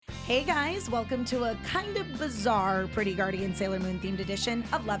Hey guys, welcome to a kind of bizarre Pretty Guardian Sailor Moon themed edition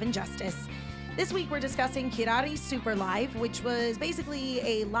of Love and Justice. This week we're discussing Kirari Super Live, which was basically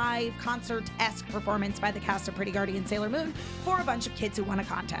a live concert-esque performance by the cast of Pretty Guardian Sailor Moon for a bunch of kids who won a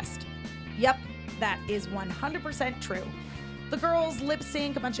contest. Yep, that is 100% true. The girls lip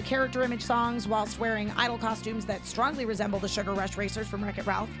sync a bunch of character image songs whilst wearing idol costumes that strongly resemble the Sugar Rush racers from Wreck-It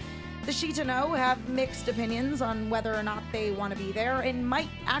Ralph. The Shitano have mixed opinions on whether or not they want to be there and might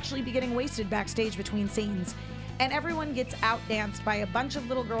actually be getting wasted backstage between scenes. And everyone gets outdanced by a bunch of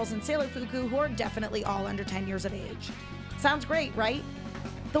little girls in Sailor Fuku who are definitely all under 10 years of age. Sounds great, right?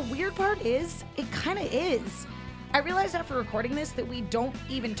 The weird part is, it kind of is. I realized after recording this that we don't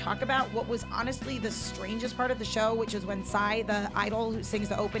even talk about what was honestly the strangest part of the show, which is when Sai, the idol who sings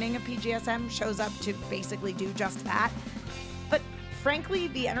the opening of PGSM, shows up to basically do just that. But frankly,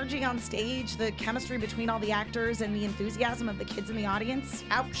 the energy on stage, the chemistry between all the actors, and the enthusiasm of the kids in the audience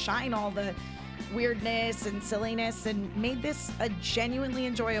outshine all the weirdness and silliness and made this a genuinely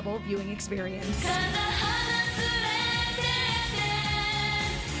enjoyable viewing experience.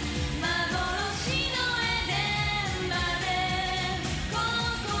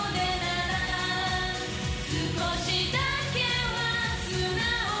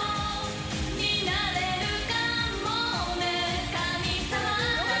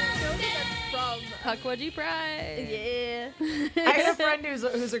 Pukwudgie Pride. Yeah. I had a friend who's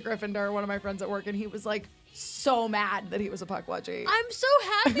a Gryffindor, one of my friends at work, and he was like so mad that he was a Pukwudgie. I'm so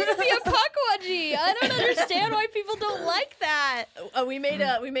happy to be a Pukwudgie. I don't understand why people don't like that. We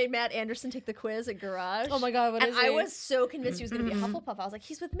made Matt Anderson take the quiz at Garage. Oh my God, what and is he? I was so convinced he was going to be a Hufflepuff. I was like,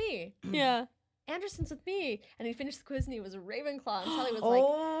 he's with me. Yeah. Anderson's with me. And he finished the quiz and he was a Ravenclaw. And Sally was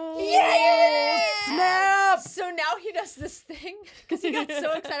Oh, like, yeah! snap! So now he does this thing because he got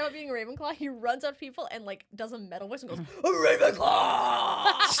so excited about being a Ravenclaw. He runs up to people and like does a metal voice and goes, a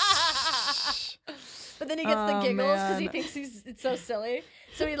Ravenclaw! But then he gets the giggles because he thinks it's so silly.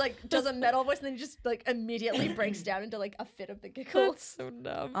 So he like does a metal voice and then he just like immediately breaks down into like a fit of the giggles. That's so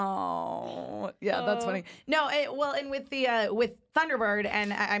dumb. Oh, yeah, that's funny. No, and with the with Thunderbird,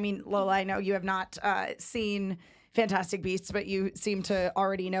 and I mean, Lola, I know you have not seen Fantastic Beasts, but you seem to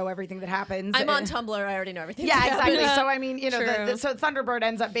already know everything that happens. I'm on Tumblr. I already know everything. Yeah, exactly. Yeah. So I mean, you know, True. so Thunderbird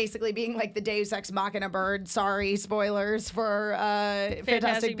ends up basically being like the Deus Ex Machina bird. Sorry, spoilers for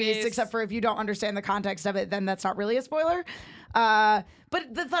Fantastic Beasts. Except for if you don't understand the context of it, then that's not really a spoiler. But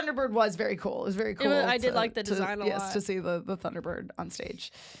the Thunderbird was very cool. It was very cool. I did like the design a Yes, lot. to see the Thunderbird on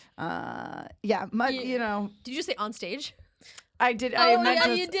stage. You know, Did you say on stage? I did.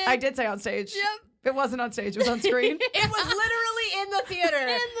 You did. I did say on stage. Yep. It wasn't on stage. It was on screen. It was literally in the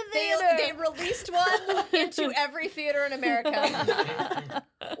theater. They released one into every theater in America.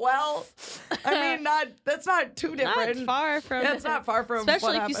 Well, I mean, that's not too different. Not far from. That's not far from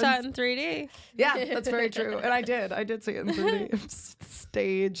Especially what if you saw it happens. in 3D. Yeah, that's very true. And I did see it in 3D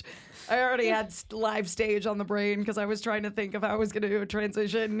stage. I already had live stage on the brain because I was trying to think of how I was going to do a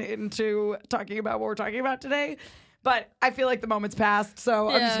transition into talking about what we're talking about today. But I feel like the moment's passed, so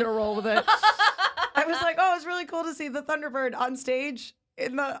I'm just Yeah. going to roll with it. I was like, oh, it was really cool to see the Thunderbird on stage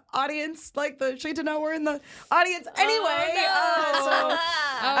in the audience. Like the Shitano were in the audience anyway. So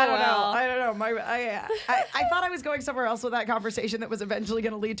I don't know. I thought I was going somewhere else with that conversation that was eventually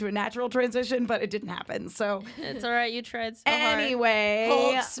going to lead to a natural transition, but it didn't happen. So It's all right. You tried so hard. anyway,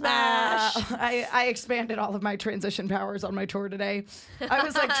 Hulk smash. I expanded all of my transition powers on my tour today. I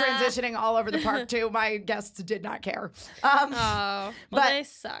was like transitioning all over the park too. My guests did not care. Oh, well, but- they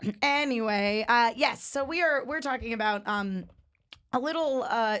suck. Anyway, yes. So we're talking about a little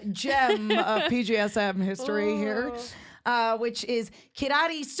gem of PGSM history here. Which is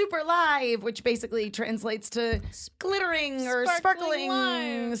Kirari Super Live, which basically translates to glittering or Sparkling sparkling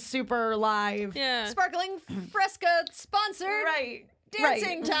live. super live. Yeah. Sparkling Fresca sponsored. Right.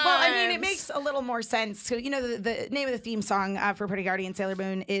 Dancing Well, I mean, it times. makes a little more sense. So, you know, the name of the theme song for Pretty Guardian Sailor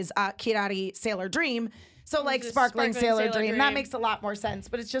Moon is Kirari Sailor Dream. So, like, Just Sparkling Sailor Dream. That Dream. makes a lot more sense.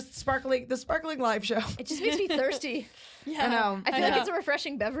 But it's just the sparkling live show. It just makes me thirsty. Yeah. I know. I feel like it's a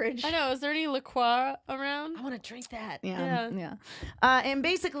refreshing beverage. I know. Is there any liqueur around? I want to drink that. Yeah. And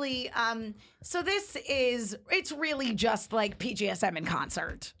basically, so it's really just like PGSM in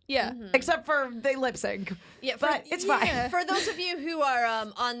concert. Yeah. Except for they lip sync. Yeah, but it's fine. For those of you who are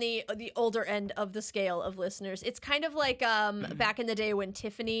on the older end of the scale of listeners, it's kind of like back in the day when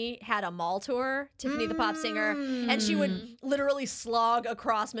Tiffany had a mall tour, Tiffany the pop singer, and she would literally slog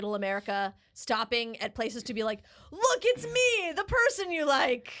across Middle America, stopping at places to be like, "Look, it's me, the person you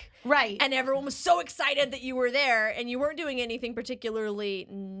like." Right. And everyone was so excited that you were there, and you weren't doing anything particularly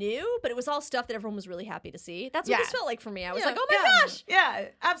new, but it was all stuff that everyone was really happy to see. That's Yeah. what this felt like for me. I was Yeah. like, oh my gosh, Yeah,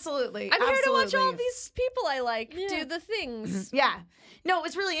 absolutely. I'm here to watch all Absolutely. these people I like Yeah. do the things. Yeah. No, it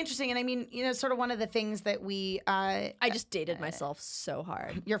was really interesting. And I mean, sort of one of the things that we, I just dated myself so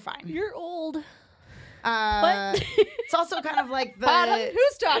hard. you're fine. You're old. It's also kind of like Pardon? the,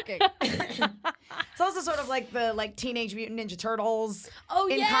 Who's talking? it's also sort of like the Teenage Mutant Ninja Turtles Oh,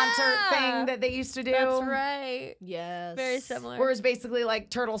 in concert thing that they used to do. That's right. Yes. Very similar. Where it's basically like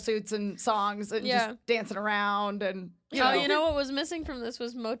turtle suits and songs and Yeah. just dancing around and, You know what was missing from this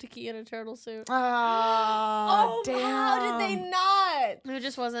was Moteki in a turtle suit. Oh, damn. how did they not? There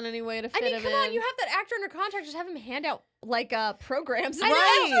just wasn't any way to I fit mean, him come in. on, you have that actor under contract. Just have him hand out like programs. I know,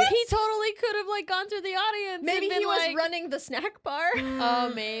 Right. he totally could have like gone through the audience. Maybe and been he was like, running the snack bar.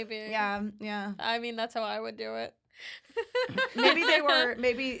 Oh, maybe. Yeah, yeah. I mean, that's how I would do it. Maybe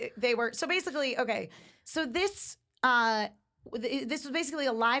they were. So basically, okay. So this this was basically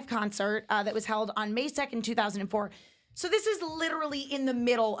a live concert that was held on May 2nd, 2004. So this is literally in the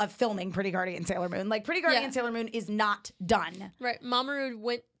middle of filming Pretty Guardian Sailor Moon. Like Pretty Guardian Yeah. Sailor Moon is not done. Right. Mamoru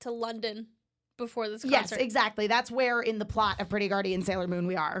went to London before this Yes, concert. exactly. That's where in the plot of Pretty Guardian Sailor Moon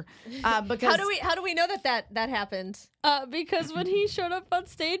we are. Because How do we know that happened? Because when he showed up on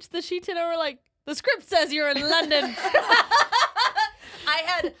stage, the Shitino were like, the script says you're in London.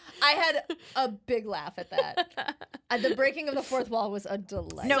 I had a big laugh at that. The breaking of the fourth wall was a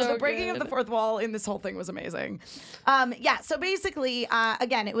delight. No, So the breaking of good. the fourth wall in this whole thing was amazing. So basically,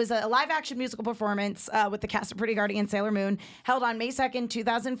 again, it was a live action musical performance with the cast of Pretty Guardian Sailor Moon held on May 2nd,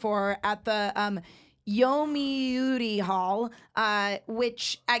 2004 at the Yomiuri Hall,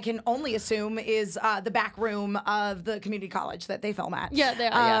 which I can only assume is the back room of the community college that they film at. Yeah, they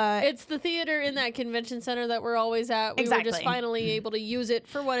are. Yeah. It's the theater in that convention center that we're always at. We were just Exactly. finally able to use it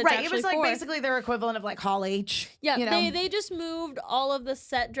for what it's Right, actually it was like for. basically their equivalent of like Hall H. Yeah, you know? they just moved all of the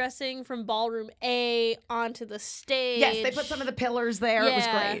set dressing from Ballroom A onto the stage. Yes, they put some of the pillars there. It was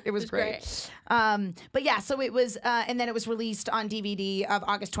Yeah, great. It was great. But yeah, so it was, and then it was released on DVD of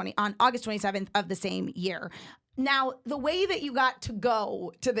August 27th of the same year. Now, the way that you got to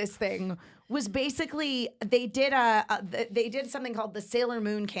go to this thing was basically they did something called the Sailor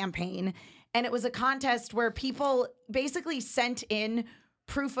Moon campaign, and it was a contest where people basically sent in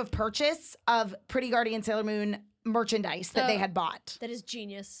proof of purchase of Pretty Guardian Sailor Moon merchandise that they had bought. That is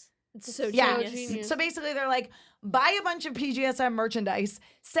genius. It's so Yeah. genius. genius. So basically, they're like, buy a bunch of PGSM merchandise,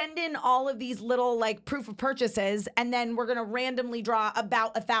 send in all of these little like proof of purchases, and then we're gonna randomly draw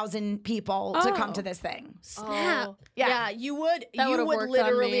about 1,000 people to come Oh. to this thing. Snap. Oh, Yeah. yeah, you would That you would've would worked on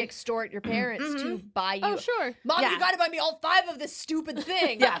literally me. extort your parents to buy you. Oh, sure. Mom, Yeah. you gotta buy me all 5 of this stupid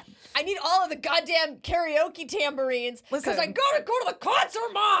thing. Yeah. I need all of the goddamn karaoke tambourines because I Listen. gotta go to the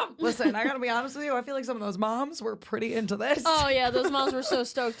concert, Mom. Listen, I gotta be honest with you. I feel like some of those moms were pretty into this. Oh, yeah, those moms were so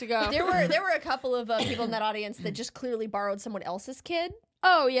stoked to go. There were a couple of people in that audience that just clearly borrowed someone else's kid,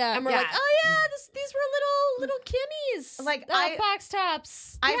 Oh, yeah. and we're Yeah. like, oh yeah, these were little Kimmies, Like, box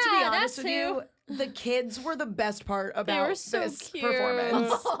tops. I have to be Yeah, honest that's with who. you. The kids were the best part about were so this cute. performance.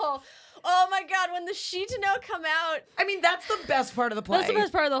 Oh my God, when the Shitano come out, I mean, that's the best part of the play. That's the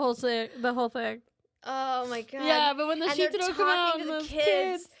best part of the whole thing. oh my God. Yeah, but when the and they're Shitano come out talking and to the those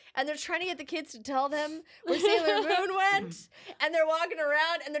kids, and they're trying to get the kids to tell them where Sailor Moon went, and they're walking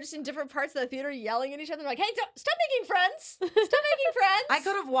around, and they're just in different parts of the theater yelling at each other, like, "Hey, stop making friends! Stop making friends!" I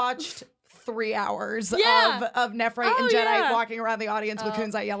could have watched 3 hours Yeah. of Nephrite Oh, and Jedi yeah. walking around the audience with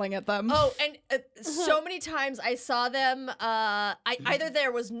Kunzai yelling at them. Oh, and so many times I saw them. Either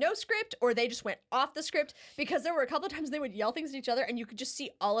there was no script or they just went off the script, because there were a couple of times they would yell things at each other, and you could just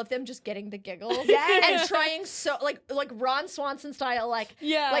see all of them just getting the giggles Yes. and trying so like Ron Swanson style, like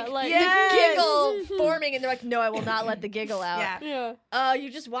Yeah, like Yes. the giggle forming, and they're like, "No, I will not let the giggle out." Yeah. Yeah.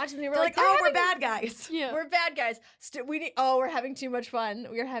 You just watch them. And you were They're like, like, oh, we're having- bad guys. Yeah. We're bad guys. We're having too much fun.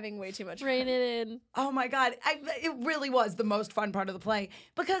 We're having way too much fun. Rein it in. Oh my God. It really was the most fun part of the play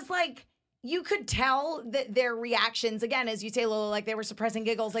because, like, you could tell that their reactions, again, as you say, Lola, like they were suppressing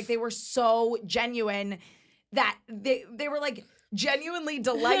giggles, like they were so genuine that they were like genuinely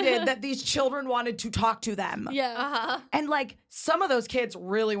delighted that these children wanted to talk to them. Yeah. Uh-huh. And like some of those kids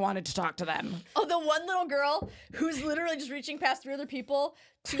really wanted to talk to them. Oh, the one little girl who's literally just reaching past 3 other people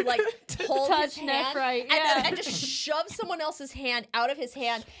to like hold touch his hand Nephrite, and, yeah. and just shove someone else's hand out of his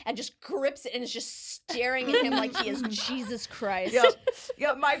hand and just grips it and is just staring at him like he is Jesus Christ.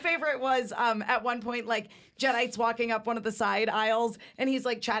 Yep. My favorite was at one point, like, Jedi's walking up one of the side aisles and he's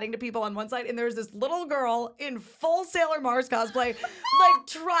like chatting to people on one side, and there's this little girl in full Sailor Mars cosplay, like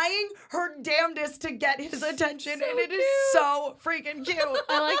trying her damnedest to get his attention, and it is so freaking cute.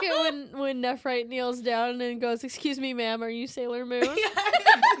 I like it when Nephrite kneels down and goes, "Excuse me, ma'am, are you Sailor Moon?"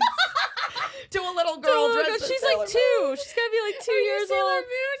 to a little girl dressed as She's Sailor like Moon. 2. She's gotta be like 2 years old.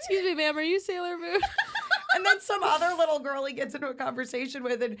 Excuse me, ma'am. Are you Sailor Moon? And then some other little girl he gets into a conversation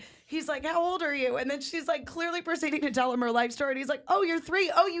with, and he's like, how old are you? And then she's like clearly proceeding to tell him her life story. And he's like, oh, you're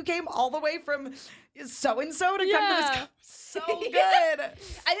 3. Oh, you came all the way from so-and-so to come to Yeah. this. So good.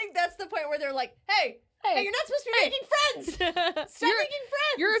 I think that's the point where they're like, hey, you're not supposed to be making friends. Stop making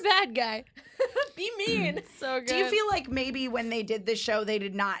friends. You're a bad guy. Be mean. So good. Do you feel like maybe when they did this show, they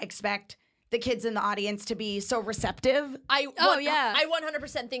did not expect the kids in the audience to be so receptive? I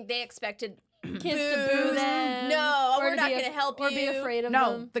 100% think they expected kids to boo them? No, or we're to not be going to help you. Or be afraid of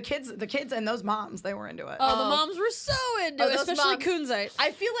No, them. the kids and those moms, they were into it. Oh, the moms were so into it, those especially moms. Kunzite.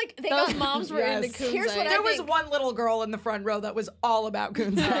 I feel like they Those got moms were Yes. into Kunzite. Here's what There was think- one little girl in the front row that was all about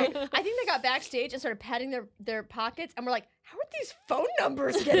Kunzite. I think they got backstage and started patting their pockets and were like, how are these phone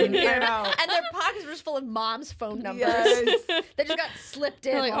numbers getting here? I know. And their pockets were just full of mom's phone numbers. Yes. They just got slipped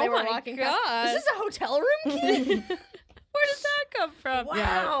in They're like, while they "Oh were my walking God. past. Is this a hotel room, kid? Where does that come from? Wow.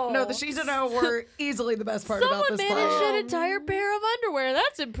 Yeah. No, the Shizano were easily the best part Someone about this managed play. an entire pair of underwear.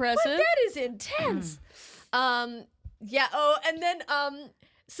 That's impressive. That is intense. Yeah. Oh, and then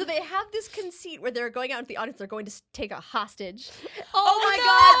so they have this conceit where they're going out into the audience. They're going to take a hostage. Oh my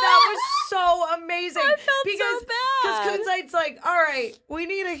God, that was so amazing. I felt so bad. Because Kunzite's like, all right, we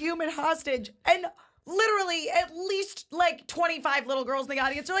need a human hostage. And literally at least like 25 little girls in the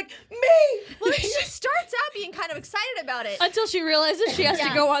audience are like, me! Well, she starts out being kind of excited about it. Until she realizes she has to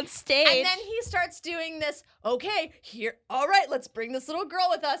Yeah. go on stage. And then he starts doing this, okay, here, all right, let's bring this little girl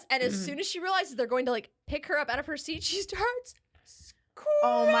with us. And as soon as she realizes they're going to like pick her up out of her seat, she starts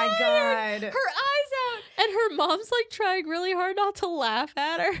Oh my crying God. her eyes out. And her mom's like trying really hard not to laugh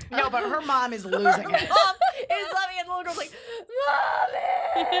at her. No, but her mom is losing it. Mom is laughing, and the little girl's like,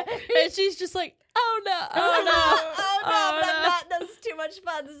 Mommy! And she's just like, oh no, Oh no, oh but I'm not. This is too much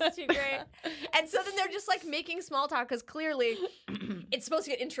fun. This is too great. And so then they're just like making small talk because clearly it's supposed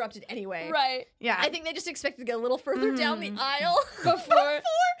to get interrupted anyway. Right. Yeah. I think they just expected to get a little further down the aisle Before.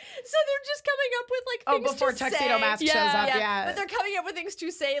 So they're just coming up with like things before to Tuxedo say. Mask Yeah. shows up, Yeah, yeah. but they're coming up with things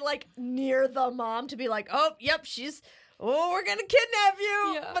to say like near the mom to be like, oh, yep, we're gonna kidnap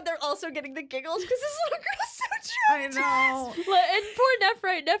you. Yeah. But they're also getting the giggles because this little girl's so I traumatized. know. And poor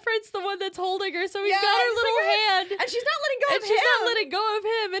Nephrite. Nephrite's the one that's holding her, so he's Yeah, got her he's little like, hand. And she's not letting go And of she's him. not letting go of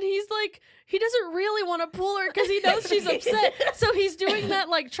him, and he's like, he doesn't really want to pull her because he knows she's upset. So he's doing that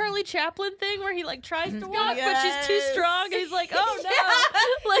like Charlie Chaplin thing where he like tries to walk, but she's too Yes. strong, and he's like, oh no.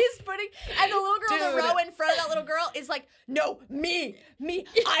 Yeah. Like, He's putting, and the little girl in the Dude. row in front of that little girl is like, no, me,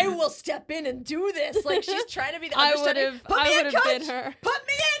 I will step in and do this. Like she's trying to be the I understudy. would've- Put I me in, would've coach. been her. Put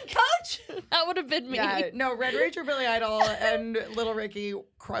me in, coach. that would have been me. Yeah, no, Red Ranger, Billy Idol, and Little Ricky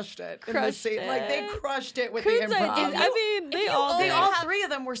crushed it in this Crushed scene. Like they it. crushed it with Kunzite the improv. did- I mean, they you all only They did. all have- 3 of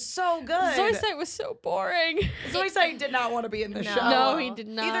them were so good. Zoisite was so boring. Zoisite did not want to be in the No. show. No, he did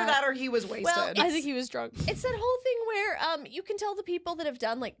not. Either that or he was wasted. Well, I think he was drunk. It's that whole thing where you can tell the people that have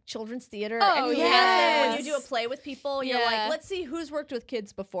done like children's theater Oh, and you ask them when yes. you do a play with people, you're Yeah. like, let's see who's worked with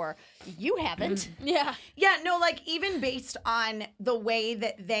kids before. You haven't. Yeah. Yeah, no, like even based on the way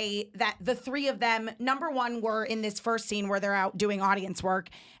that that the 3 of them, number 1 were in this first scene where they're out doing audience work,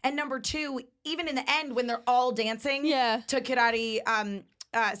 and number 2, even in the end when they're all dancing Yeah. to Kirari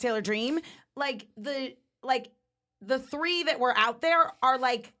Sailor Dream, like the 3 that were out there are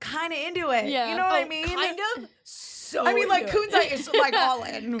like kind of into it. Yeah. You know what I Oh, mean? kind of. So I mean, like into it. Kunzite is like all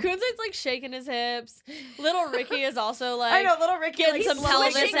in. Kunzite's like shaking his hips. Little Ricky is also like I know, little Ricky getting like some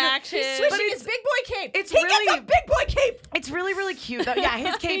slowly pelvis shaking it. action. He's swishing his big boy cape. it's he really- gets a big boy cape. It's really, really cute though. Yeah,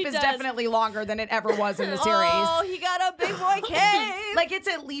 his cape He is does. definitely longer than it ever was in the series. Oh, he got a big boy cape. Like it's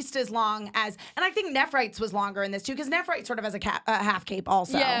at least as long as, and I think Nephrite's was longer in this too, because Nephrite sort of has a half cape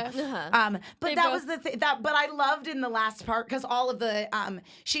also. Yeah. But They that both- was the thing but I loved in the last part because all of the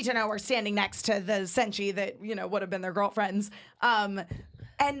Shitano were standing next to the Senshi that would have been their girlfriends, and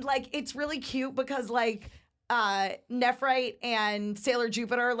like it's really cute because like. Nephrite and Sailor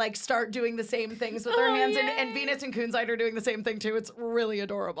Jupiter like start doing the same things with their Oh, hands, yay. and Venus and Kunzite are doing the same thing too. It's really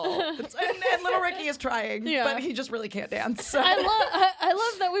adorable. And Little Ricky is trying, Yeah. but he just really can't dance. So. I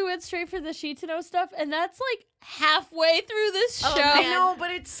love that we went straight for the Shitano stuff, and that's like halfway through this show. I man. know,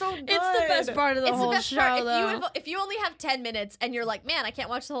 but it's so good. It's the best part of the It's whole the best show, part. though. If you only have 10 minutes and you're like, man, I can't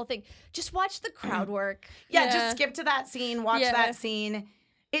watch the whole thing, just watch the crowd work. Yeah, Yeah. just skip to that scene, watch Yeah. that scene.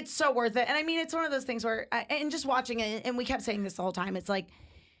 It's so worth it. And I mean, it's one of those things where, and just watching it, and we kept saying this the whole time, it's like,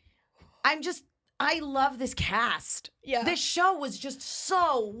 I love this cast. Yeah. This show was just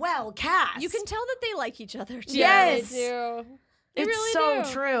so well cast. You can tell that they like each other too. Yes. They do. They It's really so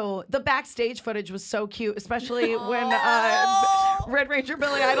do. true. The backstage footage was so cute, especially when Oh, Red Ranger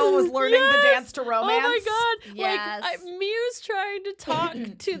Billy Idol was learning the dance to romance. Oh my god! Yes. Like Miu's trying to talk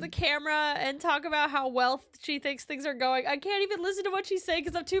to the camera and talk about how well she thinks things are going. I can't even listen to what she's saying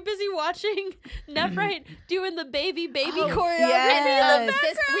because I'm too busy watching Nephrite doing the baby choreography.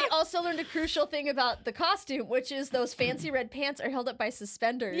 yes. We also learned a crucial thing about the costume, which is those fancy red pants are held up by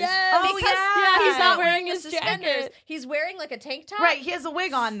suspenders. Yes. Oh, Because yeah. he's not wearing his his suspenders. jacket. He's wearing like a tank top. Right, he has a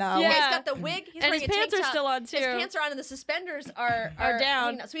wig on though. Yeah. He's got the wig. He's And wearing his a pants tank are top. still on, too. His pants are on, and the suspenders are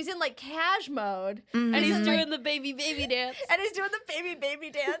down. hanging So he's in like cash mode, And he's in, doing like, the baby dance. and he's doing the baby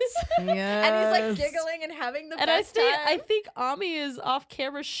dance, Yes. and he's like giggling and having the And best time. I think Ami is off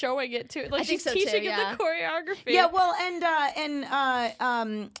camera showing it too. Like I think she's so, teaching too, him yeah. the choreography. Yeah, well, and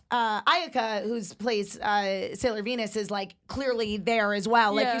Ayaka, who's plays Sailor Venus, is like clearly there as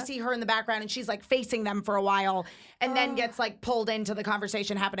well. Like Yeah. you see her in the background, and she's like facing them for a while, and then gets like pulled into the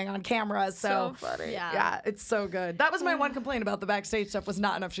conversation happening on camera. so funny. Yeah. it's so good. That was my one complaint about the backstage stuff was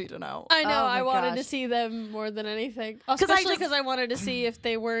not enough to know. I know. Oh my I wanted to gosh. see them more than anything, I especially just- because I wanted to see if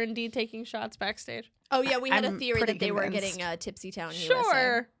they were indeed taking shots backstage. Oh yeah, we had I'm a theory pretty that they were convinced. getting Tipsy Town USA.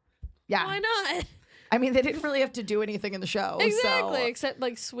 Sure, Yeah, why not? I mean, they didn't really have to do anything in the show. Exactly, So. except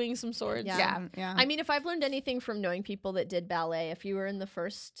like swing some swords. Yeah. Yeah. I mean, if I've learned anything from knowing people that did ballet, if you were in the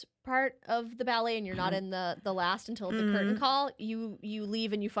first part of the ballet and you're not in the last until the curtain call, you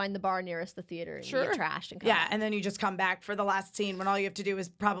leave and you find the bar nearest the theater and you Sure. get trashed and come Yeah, back. and then you just come back for the last scene when all you have to do is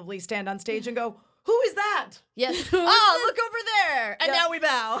probably stand on stage and go, "Who is that?" Yes. Oh, look over there. And Yep. now we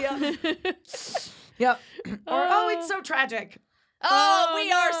bow. Yep. Yep. Or it's so tragic. Oh,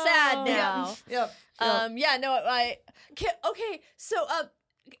 we are no. sad now. Yep. Yeah, no, okay, so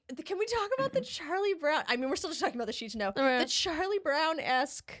can we talk about the Charlie Brown? I mean, we're still just talking about the Sheet to Know. Right. The Charlie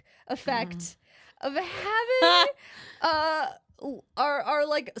Brown-esque effect of having our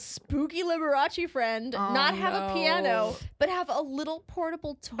like spooky Liberace friend not have a piano, but have a little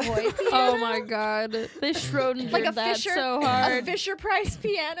portable toy piano. Oh my god, they Schrodinger Like a that Fisher, so a hard. Fisher Price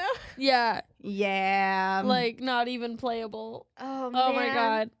piano. Yeah, Yeah. like not even playable. Oh Oh my man.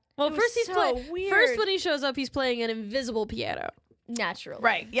 god. Well, It was first he's so playing. weird. First, when he shows up, he's playing an invisible piano. Naturally.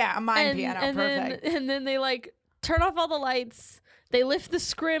 Right. Yeah, a mime piano. Perfect. And then they like turn off all the lights. They lift the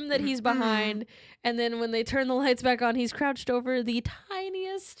scrim that he's behind, and then when they turn the lights back on, he's crouched over the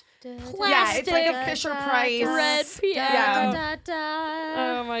tiniest Yeah, it's like a plastic Fisher Price. red piano. Yeah.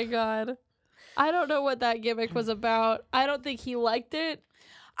 Oh my god. I don't know what that gimmick was about. I don't think he liked it.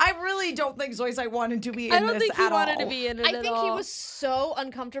 I really don't think Zoisite wanted to be in I don't this think he at wanted all. to be in it I at think all. he was so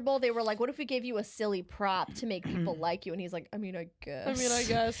uncomfortable. They were like, "What if we gave you a silly prop to make people like you?" And he's like, "I mean, I guess." I mean, I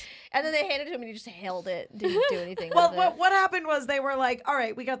guess. And then they handed it to him, and he just held it. Didn't do anything. Well, with it. what happened was they were like, "All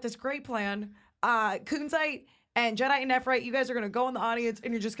right, we got this great plan. Kunzite and Jedi and Nephrite, you guys are gonna go in the audience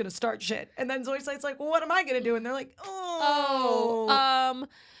and you're just gonna start shit." And then Zoisite's like, "Well, what am I gonna do?" And they're like, "Oh,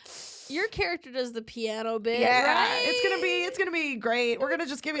 Your character does the piano bit, yeah, right? it's gonna be great. We're gonna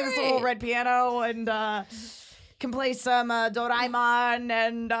just give you this little red piano and can play some Doraemon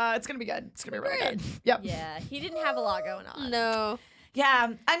and it's gonna be good. It's gonna be really good. Yep. yeah, he didn't have a lot going on. No.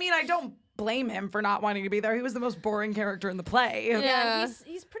 Yeah. I mean, I don't blame him for not wanting to be there. He was the most boring character in the play. Yeah.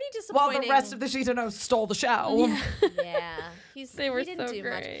 He's pretty While disappointing. the rest of the Shitano stole the show. yeah, They were he didn't so do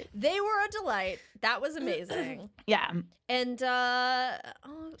much. great. They were a delight. That was amazing. Yeah. And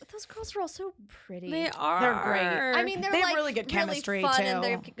those girls are all so pretty. They are. They're great. I mean, they're They have like really good chemistry, fun too. and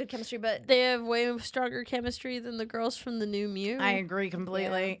they have good chemistry, but They have way stronger chemistry than the girls from the new Mew. I agree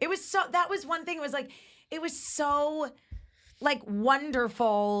completely. It was so, that was one thing. It was like, it was so like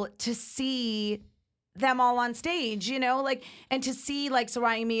wonderful to see them all on stage, you know, like, and to see like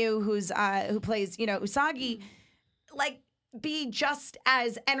Soraya Miu, who plays, you know, Usagi, like be just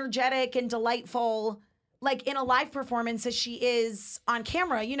as energetic and delightful like in a live performance as she is on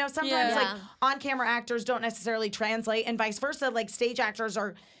camera. You know, sometimes Yeah. like on camera actors don't necessarily translate and vice versa. Like stage actors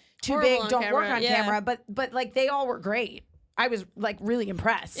are too Horrible big, on don't work camera, on yeah. camera, but like they all were great. I was like really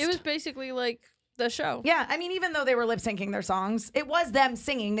impressed. It was basically like the show. Yeah, I mean, even though they were lip syncing their songs, it was them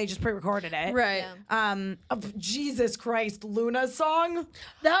singing. They just pre-recorded it. Right. yeah. Jesus Christ, Luna's song.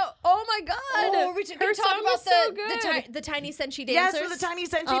 That, oh my god. Oh, are we Her gonna talk song about was so good. the tiny senshi Yes, dancers? for the tiny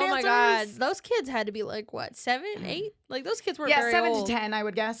senshi Oh dancers. my god. Those kids had to be like, what, 7, 8? Like, those kids were Yeah, very 7 old. to 10, I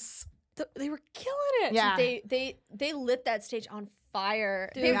would guess. They were killing it. Yeah. They lit that stage on fire.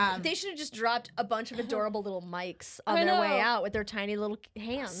 Dude. Yeah. They should have just dropped a bunch of adorable little mics on I their way know. out with their tiny little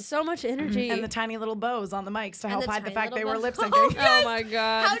hands. So much energy. And the tiny little bows on the mics to help the hide the tiny fact they were little lip bows. syncing. Oh my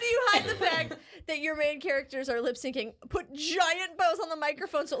god. How do you hide the fact that your main characters are lip syncing? Put giant bows on the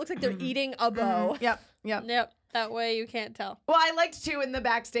microphone so it looks like they're eating a bow. Yep. Yep. That way you can't tell. Well, I liked too in the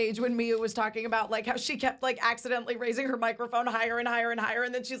backstage when Mia was talking about like how she kept like accidentally raising her microphone higher and higher and higher,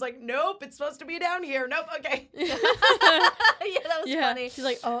 and then she's like, "Nope, it's supposed to be down here. Nope, okay." Yeah, that was funny. She's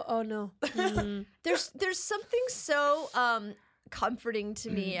like, oh no. There's something so comforting to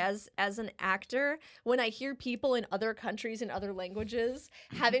me as an actor when I hear people in other countries and other languages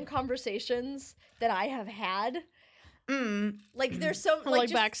having conversations that I have had. Like there's so Like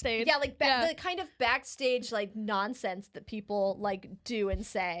just, backstage. yeah, like the kind of backstage like nonsense that people like do and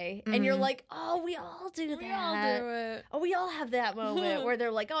say, and you're like, oh, we all do that. We all do it. Oh, we all have that moment where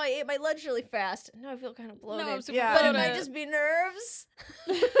they're like, oh, I ate my lunch really fast. No, I feel kind of bloated. No, I'm super Yeah. But it bloated. might just be nerves.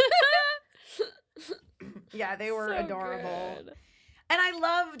 Yeah, they were So adorable. good. And I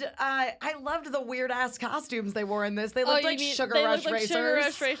loved the weird ass costumes they wore in this. They looked you like mean- Sugar they Rush look like racers. Sugar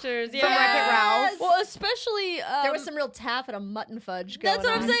Rush racers. From Yeah. Wreck-It Ralph. Well, especially There was some real taff and a mutton fudge going That's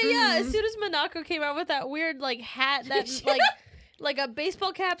what I'm on. saying. Yeah, as soon as Monaco came out with that weird like hat that like a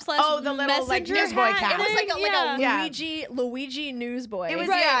baseball cap / Oh, the little, like, messenger newsboy hat. cap. It was like a Yeah. Luigi newsboy. It was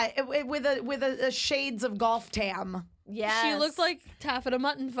with a shades of golf tam. Yes. She looked like Taffeta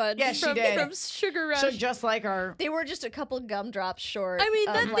Mutton Fudge. Yeah, she from, did. from Sugar Rush. So just like her. They were just a couple gumdrops short. I mean,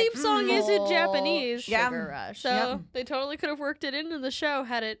 of, that like, theme song is in full Japanese. Yeah. Sugar Rush. So Yep. they totally could have worked it into the show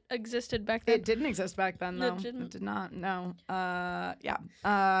had it existed back then. It didn't exist back then, though. It didn't. It did not. No. Yeah.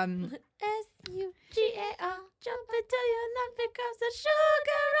 S-U-G-A-R, jump into your love because the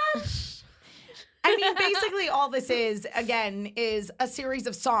sugar rush. I mean, basically, all this is a series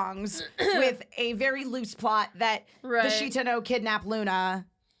of songs with a very loose plot that Right. the Shitano kidnap Luna,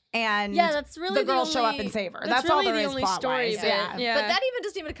 and Yeah, that's really the girls show up and save her. That's all really there the is only plot-wise. story. Yeah. Yeah. But that even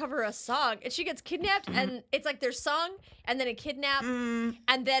doesn't even cover a song. And she gets kidnapped, and it's like there's song, and then a kidnap, and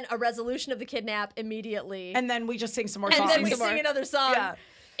then a resolution of the kidnap immediately. And then we just sing some more And songs. then we sing another song. Yeah.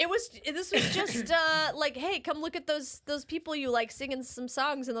 This was just like, hey, come look at those people you like singing some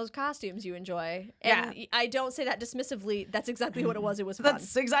songs in those costumes you enjoy. And I don't say that dismissively. That's exactly what it was. It was fun.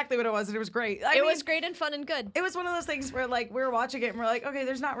 That's exactly what it was, and it was great. I It mean, was great and fun and good. It was one of those things where, like, we were watching it and we're like, okay,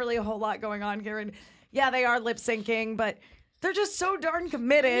 there's not really a whole lot going on here. And yeah, they are lip syncing, but they're just so darn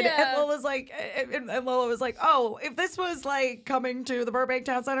committed. Yeah. And Lola's like, and Lola was like, oh, if this was like coming to the Burbank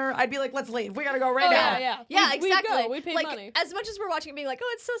Town Center, I'd be like, let's leave. We gotta go right now. Yeah, We'd exactly. go. We paid like, money. as much as we're watching it being like,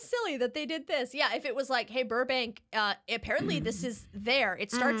 oh, it's so silly that they did this. Yeah, if it was like, hey, Burbank, apparently this is there.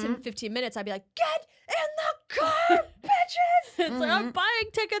 It starts in 15 minutes. I'd be like, get in the car, bitches. It's like, I'm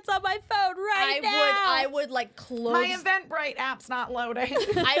buying tickets on my phone right now. I would like close. My Eventbrite app's not loading.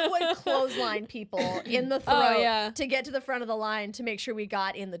 I would clothesline people in the throat yeah. to get to the front of the line to make sure we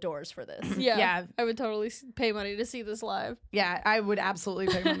got in the doors for this. Yeah. Yeah. I would totally pay money to see this live. Yeah, I would absolutely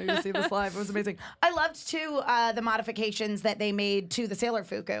pay money to see this live. It was amazing. I loved too the modifications that they made to the Sailor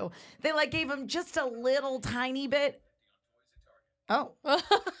Fuku. They like gave him just a little tiny bit. Oh,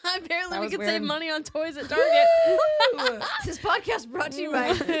 Apparently, That we was could weird. save money on toys at Target. This podcast brought to you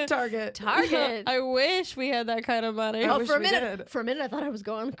by Target. Target. I wish we had that kind of money. I Oh, wish for a we minute, did. I thought I was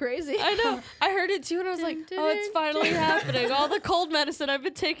going crazy. I know. I heard it too, and I was like, "Oh, it's finally happening! All the cold medicine I've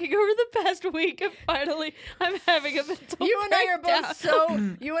been taking over the past week, and finally, I'm having a mental You and I are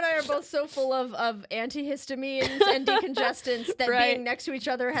breakdown." both so full of antihistamines and decongestants that Right. being next to each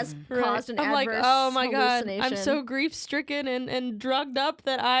other has Right. caused an I'm like, adverse oh my god, hallucination. I'm so grief stricken and drugged up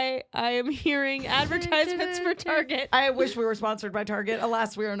that I am hearing advertisements for Target. I wish we were sponsored by Target.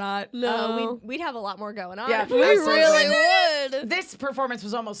 Alas, we are not. No, we'd have a lot more going on. Yeah, if we absolutely. really would. This performance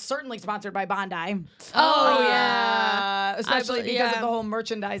was almost certainly sponsored by Bondi. Oh, yeah. Especially because of yeah. the whole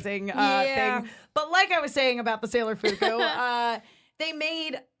merchandising Yeah. thing. But like I was saying about the Sailor Fuku, they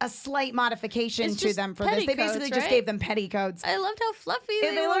made a slight modification It's to just them for this. They petticoats, basically just right? gave them petticoats. I loved how fluffy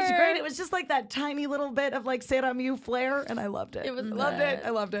And they they looked were. great. It was just like that tiny little bit of like Sailor Mew flair, and I loved it. It was loved good. it. I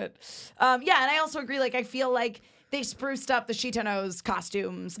loved it. Yeah, and I also agree. Like I feel like they spruced up the Shitano's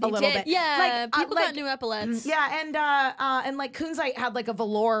costumes a little did. bit. Yeah, like, people got new epaulets. Yeah, and like Kunzite had like a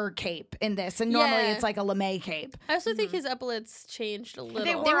velour cape in this, and normally Yeah. it's like a lame cape. I also think his epaulets changed a little.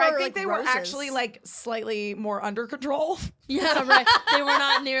 They were, were, I think like, they were roses. actually like slightly more under control. Yeah, right. They were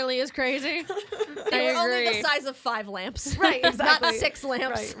not nearly as crazy. They I were only the agree. size of 5 lamps. Right, exactly. Not 6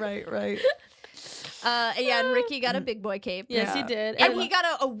 lamps. Right. Yeah, and Ricky got a big boy cape. Yes, he Yeah. did. And he got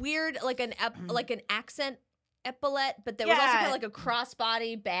a weird, like an accent epaulette, but there was also Yeah. kind of like a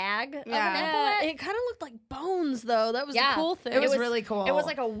crossbody bag of an Yeah. epaulette. It kind of looked like bones, though. That was Yeah. the cool thing. It was was- really cool. It was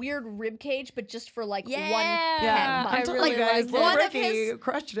like a weird rib cage, but just for like Yeah. one yeah. I pec really like guys, liked little it. One of Ricky his-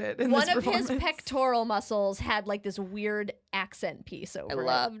 crushed it in One this of his performance. pectoral muscles had like this weird accent piece I over it.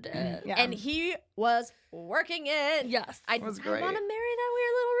 loved it. Yeah. And he was working it. Yes. I was want great. to marry that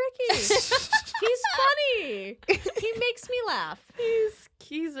weird little Ricky. He's funny. funny. He makes me laugh.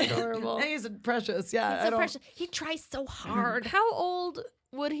 He's adorable. He's precious. Yeah, He's so precious. He tries so hard. How old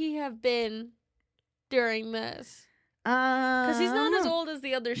would he have been during this? Because he's not as old as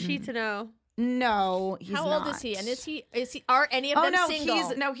the other Shitano. No, he's How not. old is he? And are any of them no,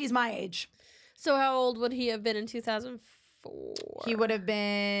 single? he's my age. So how old would he have been in 2004? He would have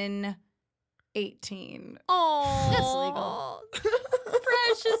been 18. Oh, That's legal.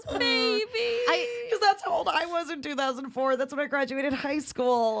 Precious baby. Because that's how old I was in 2004. That's when I graduated high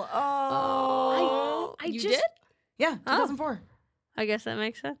school. Oh. I you just- did? Yeah, 2004. I guess that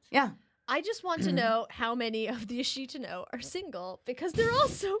makes sense. Yeah. I just want to know how many of the Ashitano are single because they're all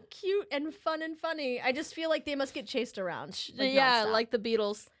so cute and fun and funny. I just feel like they must get chased around. Yeah, nonstop. like the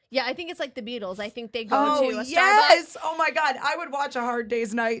Beatles. Yeah, I think it's like the Beatles. I think they go Oh, to a Starbucks. yes. Oh, my God. I would watch a Hard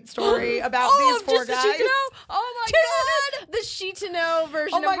Day's Night story about these four just the guys. Shitano? Oh my god! The Shitano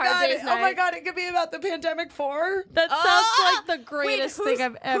version Oh, my of Hard God. Day's Night. Oh, my God. It could be about the Pandemic Four. That sounds like the greatest thing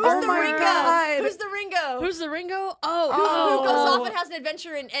I've ever Who's Oh the my Ringo? God. Who's the Ringo? Who's the Ringo? Who Oh, goes off and has an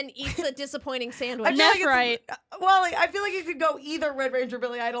adventure and eats a disappointing sandwich? I feel like Nephrite. Well, I feel like it could go either Red Ranger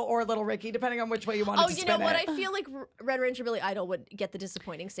Billy Idol or Little Ricky, depending on which way you wanted Oh, to you spin know what? it. I feel like Red Ranger Billy Idol would get the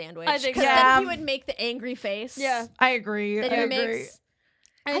disappointing sandwich. I think 'Cause so. Yeah. then he would make the angry face. Yeah. I agree. That I he agree. makes.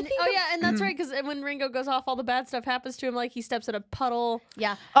 I And, think and that's right, because when Ringo goes off, all the bad stuff happens to him. Like he steps in a puddle.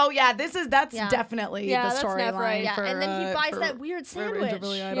 Yeah. Oh yeah, that's Yeah. definitely Yeah, the that's Nephrite. storyline. Yeah. for, And then he buys for that weird Red Ranger sandwich.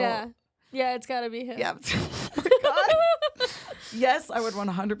 Billy Idol. Yeah. Yeah, it's got to be him. Yeah. Oh my God. Yes, I would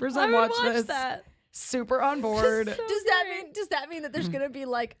 100% I would watch watch this. that. Super on board. So Does that mean that there's gonna be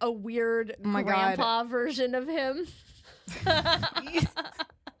like a weird Oh my God. grandpa version of him?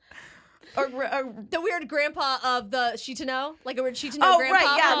 The weird grandpa of the Shitano? Like a weird Shitano Oh grandpa?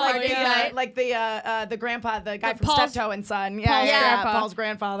 right, yeah, from like Hard the Day's uh, Night? the grandpa, the guy The from Paul's- Steptoe and Son. Yeah, Paul's grandpa. Paul's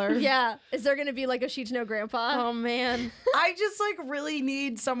grandfather. Yeah. Is there gonna be like a Shitano grandpa? Oh man. I just like really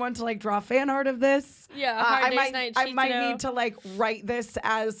need someone to like draw fan art of this. Yeah. Hard I Day's might Night. I might Shitano. need to like write this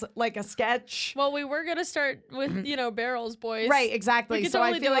as like a sketch. Well, we were gonna start with Barrels Boys. Right, exactly. We could So I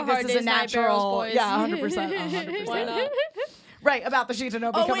totally feel do a like this Hard is a Day's Night Barrels natural. Boys. Yeah, 100%. Why not? Right, about the Shitano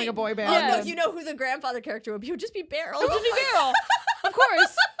Oh, becoming wait. a boy band. Oh no, Yeah. you know who the grandfather character would be? It would just be Beryl. It would be Beryl. Of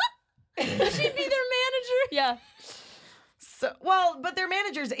course. She'd be their manager. Yeah. So, well, but they're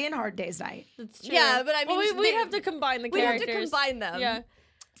managers in Hard Day's Night. That's true. Yeah, but I mean, well, we'd they- have to combine the We'd have characters. to combine them. Yeah.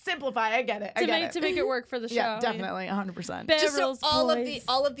 Simplify, I get it. I To get it. make it work for the show. Yeah, definitely, 100%. Just so Beryls all Boys.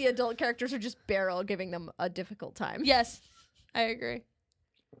 of the adult characters are just Beryl giving them a difficult time. Yes, I agree.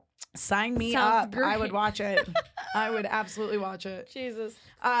 Sign me Sounds up. I would great. watch it. I would absolutely watch it. Jesus.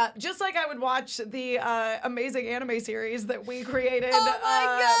 Just like I would watch the amazing anime series that we created Oh my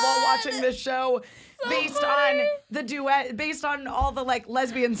while God! watching this show, based funny. on the duet, based on all the like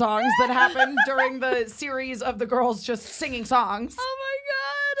lesbian songs that happened during the series of the girls just singing songs. Oh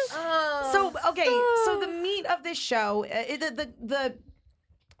my God. So okay, so the meat of this show, the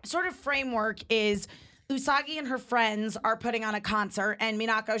sort of framework is Usagi and her friends are putting on a concert, and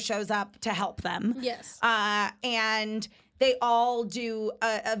Minako shows up to help them. Yes. And they all do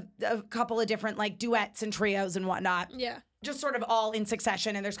a couple of different like duets and trios and whatnot, Yeah. just sort of all in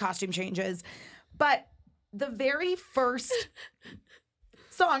succession, and there's costume changes. But the very first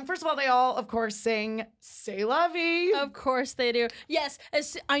song, first of all, they all, of course, sing "C'est la vie." Of course they do. Yes.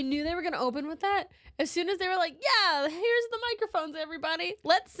 I knew they were gonna open with that. As soon as they were like, "Yeah, here's the microphones, everybody.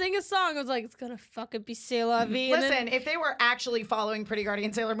 Let's sing a song," I was like, "It's gonna fucking be C'est la vie." And Listen, if they were actually following Pretty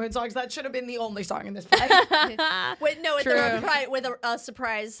Guardian Sailor Moon songs, that should have been the only song in this play. Wait, no, True. with a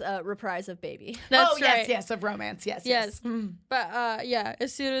surprise reprise of Baby. That's oh, right. yes, of romance. Yes, Yes. Mm. But yeah,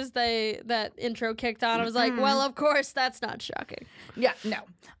 as soon as that intro kicked on, I was like, well, of course, that's not shocking. Yeah, no.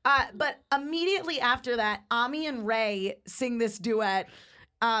 But immediately after that, Ami and Rei sing this duet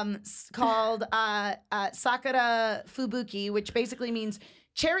called Sakura Fubuki, which basically means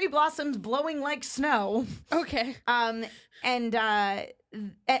cherry blossoms blowing like snow. Okay. And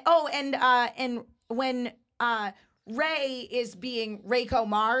when Rei is being Reiko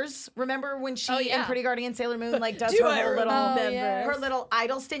Mars, remember when she Oh, yeah. in Pretty Guardian Sailor Moon like does Do her I whole little remember? Oh, yes. her little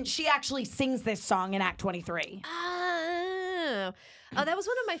idol stint? She actually sings this song in Act 23. Oh, that was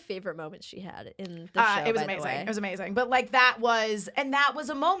one of my favorite moments she had in the show. It was by the amazing. way. It was amazing. But like that was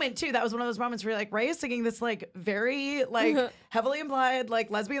a moment too. That was one of those moments where you're like, Rei is singing this like very like heavily implied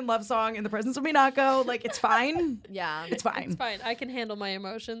like lesbian love song in the presence of Minako. Like it's fine. Yeah. It's fine. It's fine. I can handle my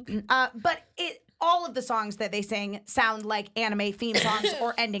emotions. But all of the songs that they sing sound like anime theme songs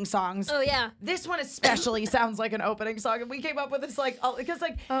or ending songs. Oh, yeah. This one especially sounds like an opening song, and we came up with this like because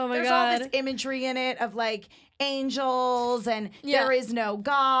like Oh my there's all this God. imagery in it of like angels and Yeah. there is no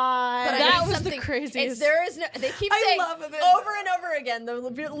God. But I That need was the something- craziest. It's there is no. They keep I saying love it. over and over again. The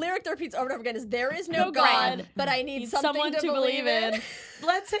lyric that repeats over and over again is "There is no No God, God. but I need something someone to believe in."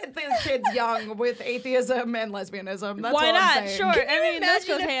 Let's hit the kids young with atheism and lesbianism. That's Why all not? I'm saying. Sure. Can you I mean, those imagine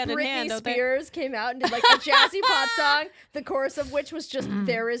go if hand in Britney hand, don't they? Spears came out and did like a jazzy pop song, the chorus of which was just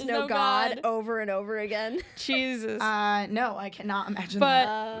 "There is no No God" God. over and over again. Jesus. No, I cannot imagine But-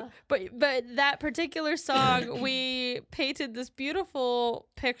 that. But that particular song, we painted this beautiful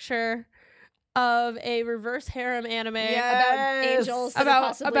picture of a reverse harem anime About Yes. angels that are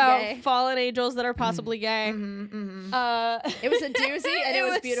possibly gay. fallen angels that are possibly gay. It was a doozy and it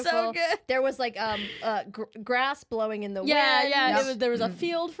was beautiful. so good. There was like grass blowing in the Yeah, wind. yeah. There was a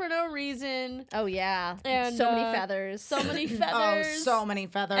field for no reason. Oh yeah, And, so many uh, feathers. So many Oh, feathers. so many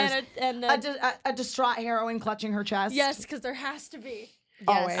feathers. And A distraught heroine clutching her chest. yes, because there has to be.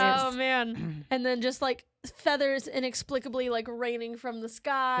 Always. Oh man. And then just like feathers inexplicably like raining from the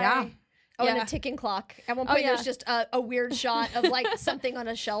sky. Yeah. Oh, and Yeah. a ticking clock. At one Oh, point, yeah. there's just a weird shot of like something on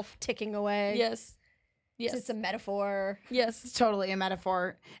a shelf ticking away. Yes. Yes. It's a metaphor. Yes. It's totally a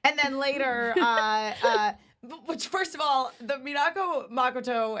metaphor. And then later, which first of all, the Minako,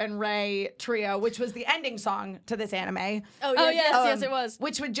 Makoto, and Rei trio, which was the ending song to this anime, Oh, Oh yes, Um, yes, it was.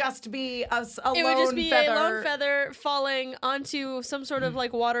 which would just be a It lone would just be feather. a lone feather falling onto some sort of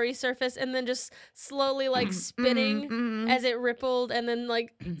like watery surface and then just slowly like spinning as it rippled and then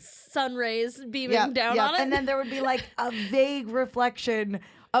like sun rays beaming down on it. And then there would be like a vague reflection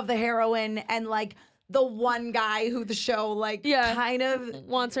of the heroine and like the one guy who the show like Yeah. kind of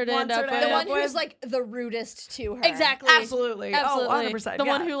wants her to wants end her up to with. The end one up who's like the rudest to her. Exactly. Absolutely. Absolutely. Oh, 100%. The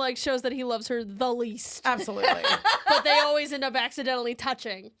yeah. one who like shows that he loves her the least. Absolutely. But they always end up accidentally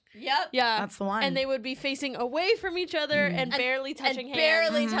touching. Yep. Yeah. That's the one. And they would be facing away from each other and barely touching and hands.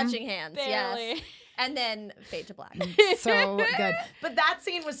 barely touching hands. Barely. Yes. And then fade to black. So good. But that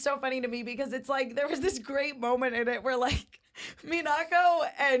scene was so funny to me because it's like there was this great moment in it where like Minako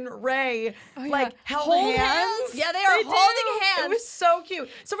and Rei like held Hold hands. hands? Yeah, they are They holding do. hands. It was so cute.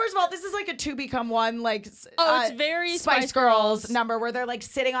 So first of all, this is like a two become one like It's very Spice Girls number where they're like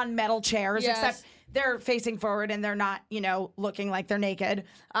sitting on metal chairs, Yes. except they're facing forward and they're not, looking like they're naked,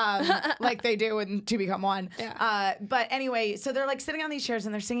 like they do in To Become One. Yeah. But anyway, so they're like sitting on these chairs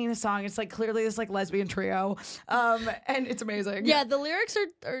and they're singing the song. It's like clearly this like lesbian trio, and it's amazing. Yeah, the lyrics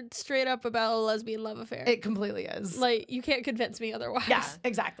are straight up about a lesbian love affair. It completely is. Like, you can't convince me otherwise. Yeah,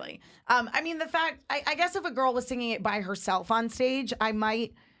 exactly. I mean, the fact, I guess if a girl was singing it by herself on stage, I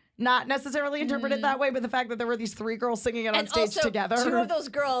might not necessarily interpret it that way, but the fact that there were these three girls singing it on And stage also, together. two of those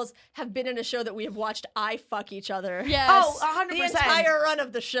girls have been in a show that we have watched. I fuck each other. Yes. Oh, 100%. The entire run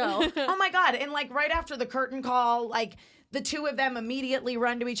of the show. Oh my God. And like right after the curtain call, like the two of them immediately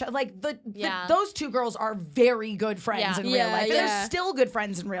run to each other. Like those two girls are very good friends Yeah. in real Yeah, life. And yeah. they're still good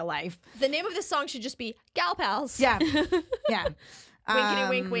friends in real life. The name of this song should just be Gal Pals. Yeah. Yeah. Winkety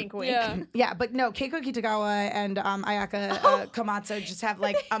wink, wink, wink. Yeah. Yeah, but no, Keiko Kitagawa and Ayaka Komatsu just have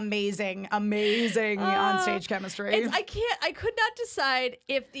like amazing on-stage chemistry. I could not decide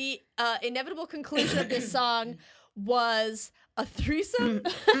if the inevitable conclusion of this song was a threesome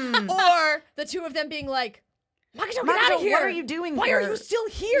or the two of them being like, Makoto, get out of here. what are you doing Why here? are you still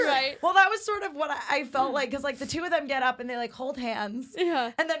here? Right. Well, that was sort of what I felt like, because like the two of them get up and they like hold hands.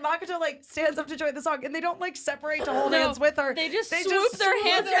 Yeah. And then Makoto like stands up to join the song and they don't like separate to hold No, hands with her. they just swoop their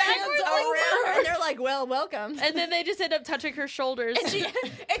hands over her. And they're like, well, welcome. And then they just end up touching her shoulders.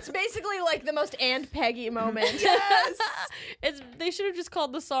 It's basically like the most Aunt Peggy moment. Yes. They should have just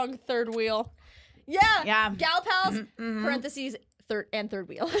called the song Third Wheel. Yeah. Yeah. Gal Pals, parentheses, third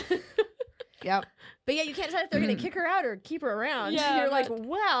wheel. Yep. But yeah, you can't decide if they're going to kick her out or keep her around. Yeah, You're I'm like, not-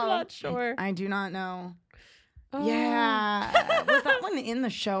 well. Not sure. I do not know. Oh. Yeah. Was that one in the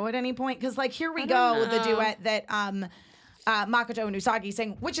show at any point? Because like here we don't go, the know. duet that Makoto and Usagi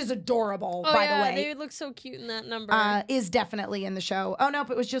sing, which is adorable, Oh, by yeah, the way. they look so cute in that number. Is definitely in the show. Oh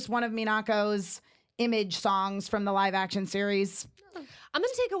nope, it was just one of Minako's image songs from the live action series. I'm going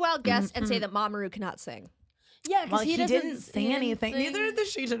to take a wild guess and say that Mamoru cannot sing. yeah, Well, because he didn't sing anything. Neither did the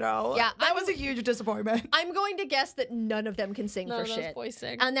Shitano. Yeah, that was a huge disappointment. I'm going to guess that none of them can sing None for of those shit. boys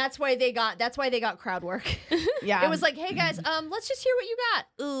sing. And that's why they got crowd work. Yeah, It was like, hey guys, let's just hear what you got.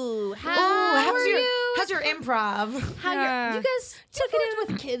 Ooh, Ooh, how are you? how's your improv? How Yeah. you guys took it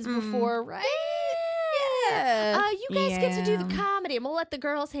in with kids before, right? Yeah. You guys get to do the Yeah. comedy, and we'll let the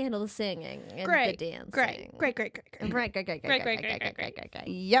girls handle the singing and Great. the dancing. Great. Great.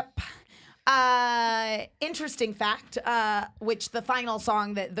 Yep. Interesting fact, which the final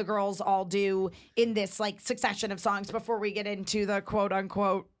song that the girls all do in this like succession of songs before we get into the quote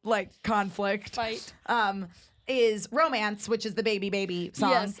unquote like conflict. Fight. is Romance, which is the Baby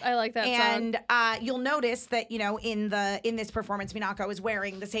song. Yes, I like that song. And you'll notice that, in this performance, Minako is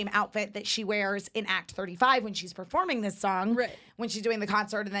wearing the same outfit that she wears in Act 35 when she's performing this song. Right. When she's doing the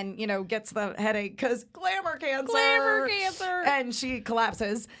concert and then, gets the headache because glamour cancer. Glamour cancer. And she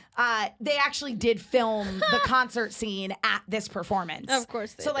collapses. They actually did film the concert scene at this performance. Of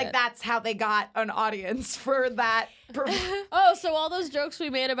course they So, did. that's how they got an audience for that Oh, so all those jokes we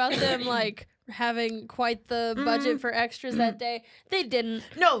made about them, having quite the budget for extras that day, they didn't.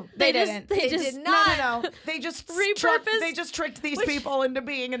 No, they just- didn't. they They just- did not. No. They just Repurposed. They just tricked these people into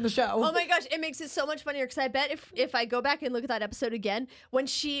being in the show. Oh my gosh, it makes it so much funnier because I bet if I go back and look at that episode again, when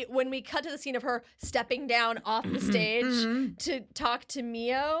we cut to the scene of her stepping down off the stage to talk to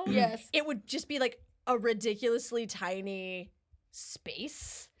Mio, Yes. it would just be like a ridiculously tiny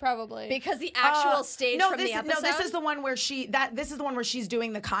space Probably. because the actual stage from the episode. No, this is the one where this is the one where she's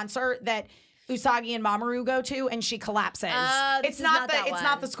doing the concert that Usagi and Mamoru go to, and she collapses. This It's is not not the that it's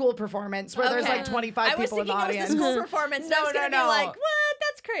not the one. school performance where there's Okay. like 25 I was people in the thinking it audience. was the school performance. and I was No, gonna no, be like, no. what?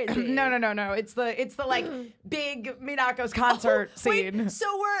 That's crazy. No. It's the like big Minako's concert scene. Wait,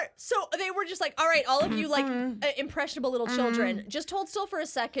 so they were just like, all right, all of you like impressionable little children, just hold still for a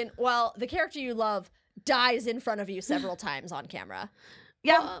second while the character you love dies in front of you several times on camera.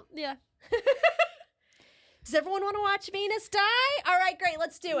 Yeah. Yeah. Does everyone want to watch Venus die? All right, great,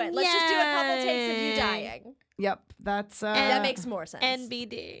 let's do it. Let's just do a couple takes of you Yay. dying. Yep. That's That makes more sense.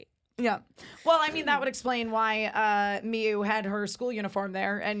 NBD. Yeah. Well, I mean, that would explain why Miyu had her school uniform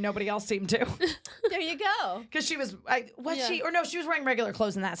there and nobody else seemed to. there you go. Because she was, Yeah. she was wearing regular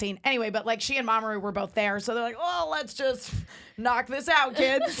clothes in that scene. Anyway, but she and Mamoru were both there. So they're like, well, let's just knock this out,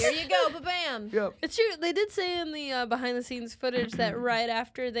 kids. Here you go, ba-bam. Yep. It's true. They did say in the behind the scenes footage that right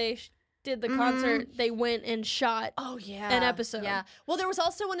after they did the concert, they went and shot. Oh yeah, An episode. Yeah. Well, there was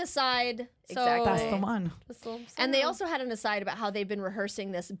also an aside. So- That's the one. And they also had an aside about how they've been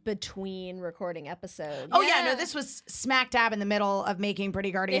rehearsing this between recording episodes. Oh, yeah. No, this was smack dab in the middle of making Pretty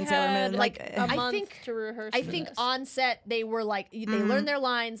Guardian Sailor Moon. a month think- to rehearse. I for think this. on set they were like they learned their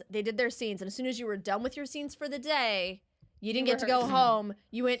lines, they did their scenes, and as soon as you were done with your scenes for the day, you didn't get to go rehearsed. home.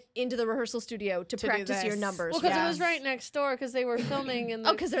 You went into the rehearsal studio to do practice your this. numbers. Well, because Yeah. it was right next door because they were filming in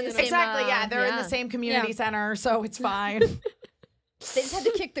the. 'cause they're the you know, same, Exactly. Yeah. They're in yeah. the same community Yeah. center, so it's fine. They just had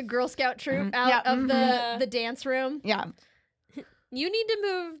to kick the Girl Scout troop out Yeah. of the dance room. yeah. You need to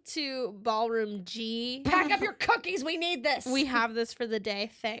move to ballroom G. Pack up your cookies. We need this. We have this for the day.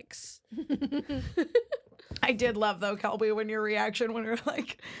 Thanks. I did love, though, Kelby, when your reaction when you're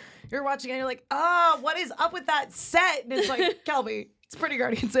watching and you're like, what is up with that set? And it's like, Kelby, it's Pretty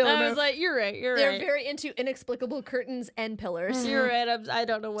Guardian Sailor I Moon. was like, you're right. You're They're right. very into inexplicable curtains and pillars. You're right. I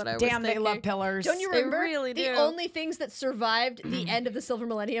don't know what I was Damn, they thinking. love pillars. Don't you They remember? really the do. only things that survived the end of the Silver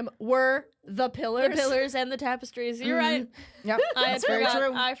Millennium were the The pillars. pillars and the tapestries. You're right. Yep. I That's very forgot.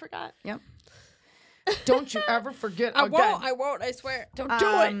 true. I forgot. Yep. Don't you ever forget I again. won't. I won't. I swear. Don't do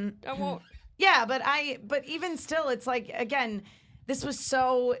it. I won't. Yeah, but even still, it's like, again, this was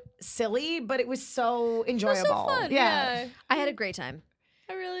so silly, but it was so enjoyable. It was so fun. Yeah. I had a great time.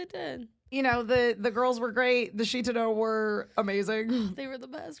 I really did. The girls were great. The Shitano were amazing. They were the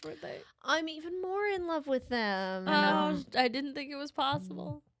best, weren't they? I'm even more in love with them. Oh, I didn't think it was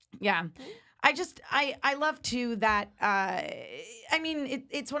possible. Yeah. I love too that,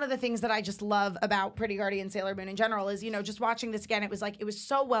 it's one of the things that I just love about Pretty Guardian Sailor Moon in general is, just watching this again, it was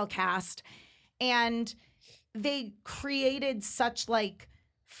so well cast and they created such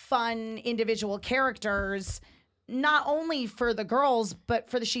fun individual characters, not only for the girls, but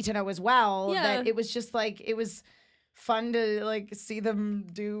for the Shitano as well. Yeah. That it was just it was fun to see them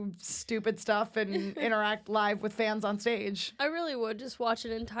do stupid stuff and interact live with fans on stage. I really would just watch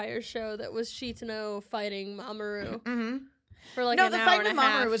an entire show that was Shitano fighting Mamoru for No, an the hour fight and with a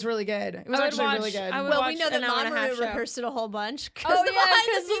half. Mamoru was really good. It was I would actually really watch- good. I would Well, we watch know that an hour and a half Mamoru show. rehearsed it a whole bunch because Oh, the yeah, behind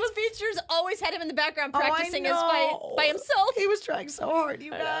 'cause the scenes features always had him in the background practicing his know. fight by himself. He was trying so hard,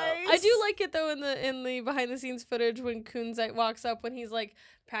 you I know. guys. I do like it though in the behind the scenes footage when Kunzite walks up when he's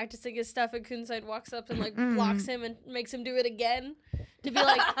practicing his stuff and Kunzite walks up and blocks him and makes him do it again to be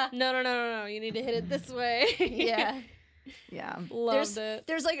like no you need to hit it this way. Yeah. Yeah. Loved it.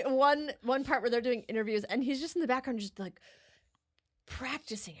 There's one part where they're doing interviews and he's just in the background just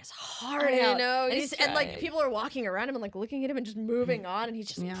practicing his heart I out. know, And, he's and trying. people are walking around him and looking at him and just moving on and he's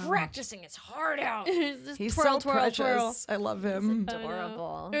just Yeah. practicing his heart out. It's just He's twirl, so twirl, precious. twirl. I love him. I know.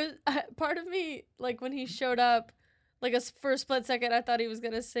 Adorable. It was, part of me, when he showed up, Like for a split second, I thought he was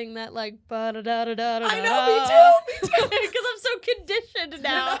gonna sing that like ba da da da da da. I know, me too. Because I'm so conditioned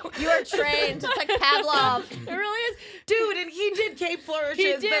now. You are trained. It's like Pavlov. It really is. Dude, and he did cape flourishes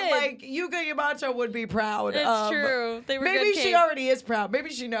He that did. like Yuka Yamato would be proud It's of. true. They were Maybe good she cape. already is proud.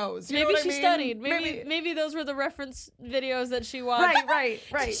 Maybe she knows. You know Maybe what she I mean? studied. Maybe those were the reference videos that she watched. Right.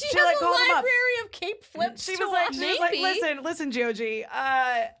 She She has like a called him up. library of cape flips. She to was like, watch. listen, Joji.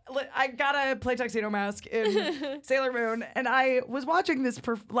 I gotta play Tuxedo Mask in Sailor Moon, and I was watching this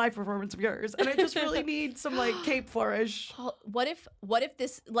live performance of yours, and I just really need some like cape flourish. Oh, what if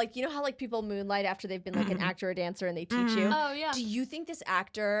this, like, you know how like people moonlight after they've been like an actor or dancer and they teach you? Oh yeah. Do you think this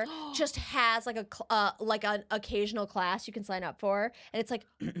actor just has like like an occasional class you can sign up for? And it's like,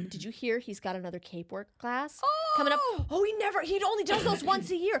 did you hear he's got another cape work class coming up? Oh, he only does those once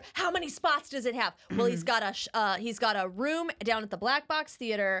a year. How many spots does it have? Well, he's got a room down at the Black Box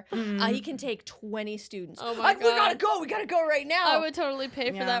Theater. He can take 20 students. Oh my We God. gotta go right now. I would totally pay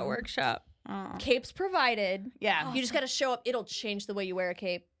for Yeah. that workshop. Capes provided. Yeah. You just gotta show up. It'll change the way you wear a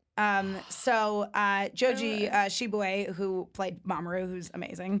cape. So Joji Shibue, who played Mamoru, who's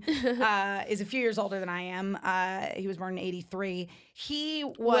amazing, is a few years older than I am. He was born in '83. He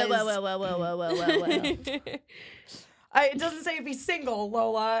was. Whoa. It doesn't say if he's single,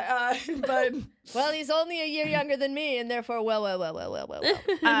 Lola, but Well, he's only a year younger than me, and therefore, well.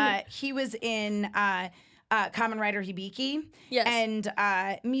 he was in Kamen Rider Hibiki. Yes. And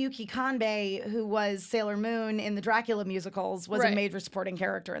Miyuki Kanbei, who was Sailor Moon in the Dracula musicals, was a Right. major supporting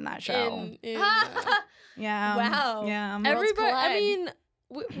character in that show. Yeah. Wow. Yeah. Everybody. I collide. mean,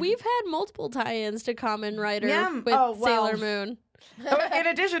 we've had multiple tie-ins to Kamen Rider Yeah. with Oh, well. Sailor Moon. In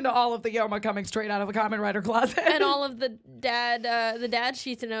addition to all of the Yoma coming straight out of a Kamen Rider closet. And all of the dad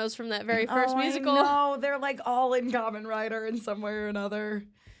Shitanos from that very first musical. No, they're like all in Kamen Rider in some way or another.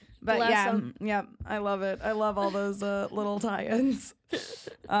 But Bless yeah, 'em. yeah, I love it. I love all those little tie-ins.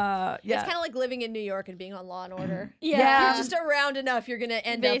 Yeah. It's kind of like living in New York and being on Law and Order. Yeah. If you're just around enough, you're gonna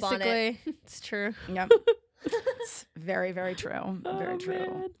end up on it. Basically, it's true. Yep. It's very, very true. Very Oh,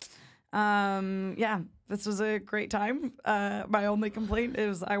 true. man. Yeah, this was a great time. My only complaint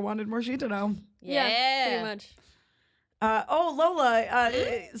is I wanted more Shitano. Yeah. pretty much.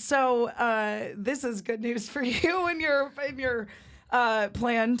 Lola. So this is good news for you in your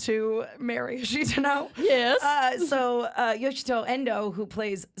plan to marry Shitano. Yes. So Yoshito Endo, who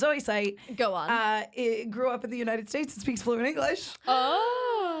plays Zoe Sight, Go on. grew up in the United States and speaks fluent English.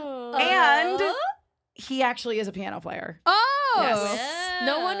 Oh. And he actually is a piano player. Oh. Yes.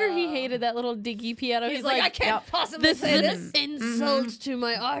 No wonder he hated that little diggy piano. He's like, I can't possibly This say is this. an insult to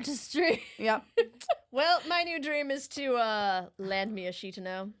my artistry. Yep. Well, my new dream is to land me a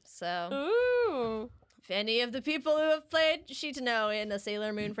Shitano. So, Ooh. if any of the people who have played Shitano in the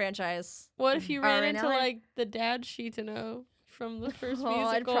Sailor Moon franchise, What if you Are ran in into LA? like the dad Shitano from the first oh, musical?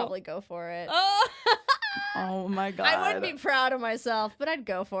 I'd probably go for it. Oh. Oh my god. I wouldn't be proud of myself, but I'd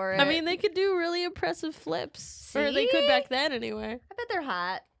go for it. I mean, they could do really impressive flips. Or they could See? back then anyway. I bet they're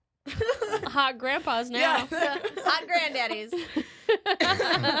hot. Hot grandpas now. Yeah. Hot granddaddies.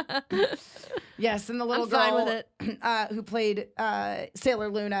 Yes, and the little I'm fine girl with it. who played Sailor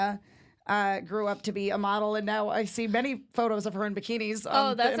Luna grew up to be a model, and now I see many photos of her in bikinis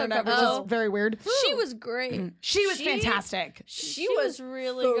on that's the internet, okay. which Oh. is very weird. She was great. She was She- fantastic. She was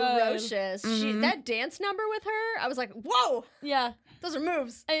really good. ferocious. That dance number with her, I was like, whoa, Yeah. those are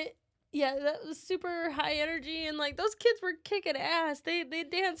moves. Yeah, that was super high energy, and like those kids were kicking ass. They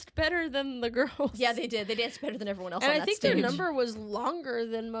danced better than the girls. Yeah, they did. They danced better than everyone else And on I that think stage. their number was longer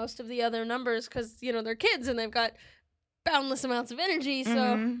than most of the other numbers because they're kids and they've got boundless amounts of energy. So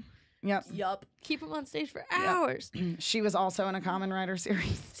Mhm. Yep. Yup. keep them on stage for hours. She was also in a Kamen Rider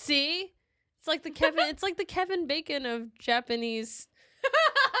series. See, it's like the Kevin. It's like the Kevin Bacon of Japanese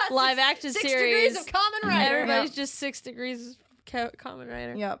live action 6 series. degrees of Kamen Rider. Everybody's just 6 degrees of Kamen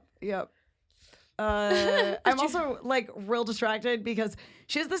Rider. Yep. I'm also like real distracted because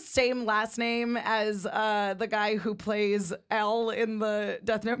she has the same last name as the guy who plays L in the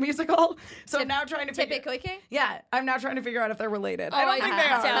Death Note musical. So I'm now trying to figure. Tepe Koike? Yeah, I'm now trying to figure out if they're related. I Oh, don't think they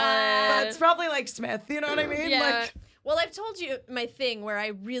are. doubt But it's probably like Smith. You know what I mean? Yeah. Like, Well, I've told you my thing where I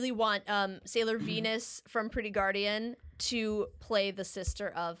really want Sailor Venus from Pretty Guardian to play the sister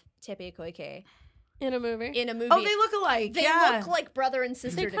of Tepe Koike In a movie. in a movie. oh, they look alike. They yeah. look like brother and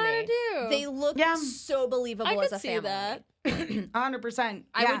sister They to kind me. of do. They look Yeah. so believable I as could a see family. that. 100%.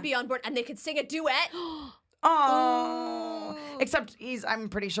 I would be on board, and they could sing a duet. Oh. Ooh. Except I'm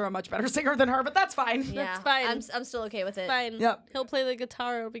pretty sure a much better singer than her, but that's fine. Yeah, fine. I'm still okay with it. Fine. Yep. He'll play the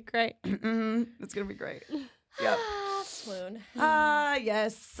guitar. It'll be great. It's gonna be great. Yep. Swoon.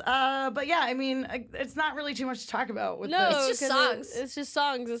 Yes. But yeah, I mean, it's not really too much to talk about with No, this. It's just 'cause songs. It's just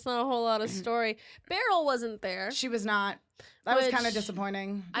songs. It's not a whole lot of story. Beryl wasn't there. She was not. That was kind of Which-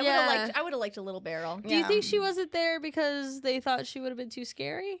 disappointing. I would have liked a little Beryl. Do you think she wasn't there because they thought she would have been too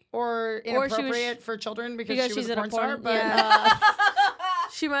scary? Or Or she was- inappropriate for children because she was she's a in a porn star? porn- But yeah.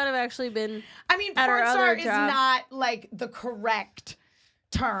 She might have actually been. I mean, at her porn star other is job. not like the correct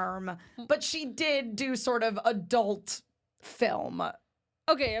term, but she did do sort of adult film.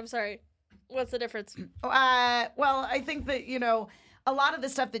 Okay, I'm sorry. What's the difference? Well, I think that, a lot of the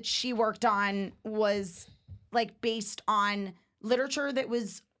stuff that she worked on was like based on literature that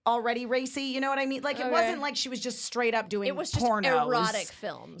was already racy. You know what I mean? Like, it Okay. wasn't like she was just straight up doing It was just pornos. erotic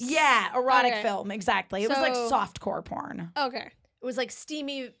films. Yeah, erotic Okay. film, exactly. It was like So- softcore porn. Okay. It was like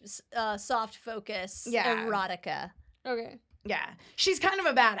steamy, soft focus Yeah. erotica. Okay. Yeah, she's kind of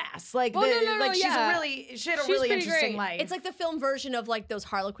a badass. Like, Well, no, like she's yeah. she had a She's really pretty interesting great. life. It's like the film version of like those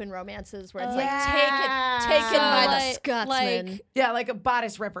Harlequin romances where it's Yeah. like taken by the like- Scotsman. like- yeah, like a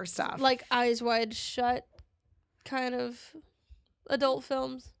bodice ripper stuff. Like Eyes Wide Shut kind of adult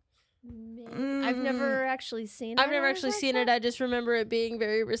films. I've never actually seen it. I've never actually seen it. I just remember it being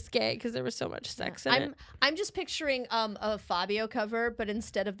very risque because there was so much sex in it. I'm just picturing a Fabio cover, but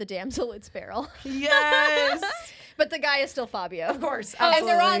instead of the damsel, it's Beryl. yes, But the guy is still Fabio. of course. And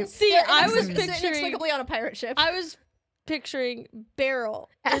they're on. absolutely. See, they're I was inexplicably picturing- on a pirate ship. I was picturing Beryl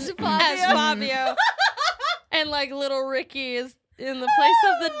As as Fabio. Fabio. And like little Ricky is in the place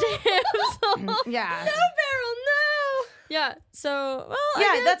of the damsel. Yeah. Beryl, no. Yeah. So, well, I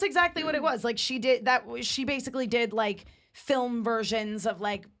Yeah, guess- that's exactly what it was. Like she did that. She basically did like film versions of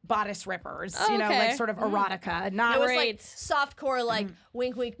like bodice rippers. Oh, like okay. sort of erotica. Not It was Great. like softcore, like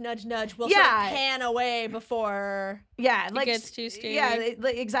wink, wink, nudge, nudge. We'll sort Yeah. of pan away before. yeah, like gets too steamy. Yeah,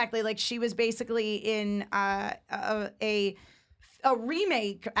 exactly. Like she was basically in a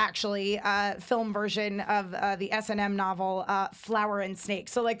remake, actually, film version of the S&M novel Flower and Snake.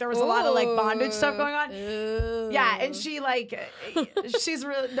 So like there was a lot of like bondage stuff going on. Yeah, and she like she's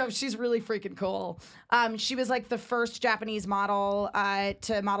really freaking cool. She was like the first Japanese model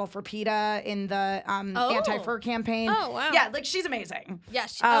to model for PETA in the anti-fur campaign. Oh, wow. Yeah, like she's amazing. Yeah,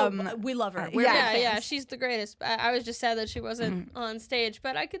 we love her. We're yeah, big Yeah, fans. she's the greatest. I was just sad that she wasn't on stage,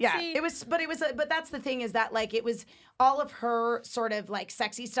 but I could Yeah, see. but that's the thing is that like it was all of her sort of like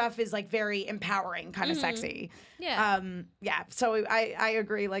sexy stuff is like very empowering kind of sexy. Yeah. Yeah. So I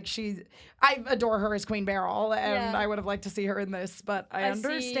agree. Like I adore her as Queen Beryl, and Yeah. I would have liked to see her in this, but I I see,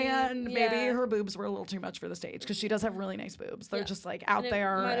 understand maybe yeah. her boobs were a little too much for the stage because she does have really nice boobs. They're Yeah. just like out and it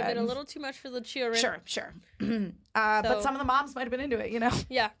there. might have been a and- little too much for the children. Sure. But So- some of the moms might have been into it, you know.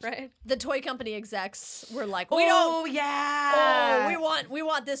 Yeah, right. The toy company execs were like, Oh yeah. we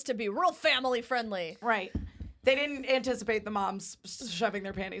want this to be real family friendly. Right. They didn't anticipate the moms shoving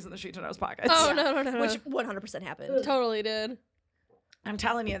their panties in the sheet to nose pockets. Oh, no. Which 100% happened. Totally did. I'm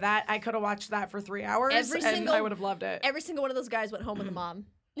telling you that I could have watched that for 3 hours Every and single- I would have loved it. Every single one of those guys went home with a mom.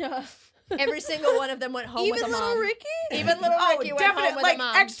 Yeah. Every single one of them went home with a mom. Ricky? Even little Oh, Ricky went home definitely, with like a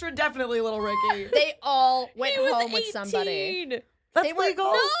mom. extra definitely little Ricky. They all went He was home with somebody. 18. That's They were legal.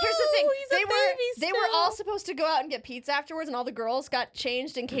 No. Here's the thing. he's a baby They were all still. supposed to go out and get pizza afterwards, and all the girls got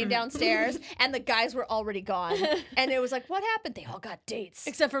changed and came downstairs, and the guys were already gone. And it was like, what happened? They all got dates.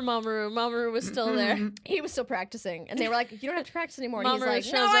 Except for Mamoru. Mamoru was still there. He was still practicing, and they were like, "You don't have to practice anymore." And he's Mamoru, like,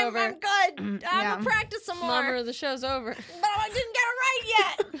 show's "No, I'm over." good. I'm Yeah. gonna practice some more, Mamoru, the show's over. but I didn't get it right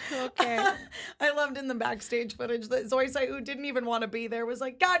yet." Okay. I loved in the backstage footage that Zoisai, who didn't even want to be there, was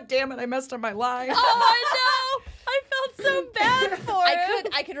like, God damn it, I messed up my line. Oh, I know. I felt so bad for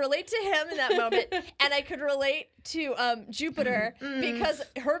him. I could relate to him in that moment, and I could relate to Jupiter because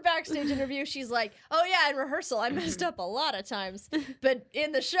her backstage interview, she's like, "Oh yeah, in rehearsal, I messed up a lot of times, but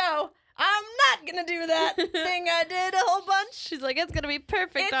in the show, I'm not gonna do that thing I did a whole bunch. She's like, it's going to be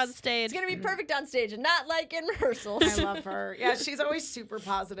perfect on stage. It's gonna be perfect on stage, and not like in rehearsals." I love her. Yeah, she's always super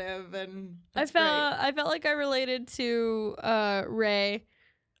positive, and I it's felt like I related to Ray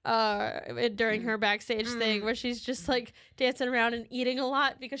during her backstage thing where she's just like dancing around and eating a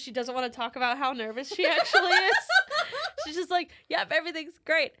lot because she doesn't want to talk about how nervous she actually is. She's just like, yep, everything's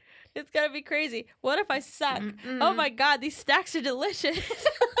great. It's gonna be crazy. What if I suck? Oh my god, these stacks are delicious.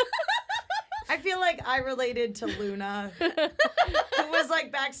 I feel like I related to Luna, who was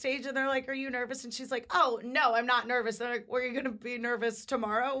like backstage, and they're like, "Are you nervous?" And she's like, "Oh no, I'm not nervous." They're like, "Were you gonna be nervous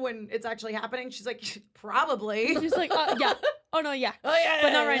tomorrow when it's actually happening?" She's like, "Probably." She's like, yeah. Oh no, yeah. Oh yeah,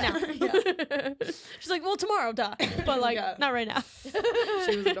 But yeah, not right yeah. now. She's like, well, tomorrow, duh. But like, Yeah. not right now.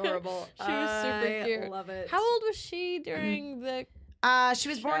 She was adorable. She was super I cute. love it. How old was she during the? She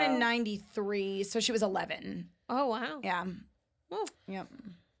was born in show? '93, so she was 11. Oh, wow. Yeah. Oh, Yep.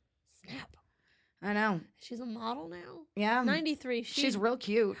 snap. I know. She's a model now? Yeah. 93. She's real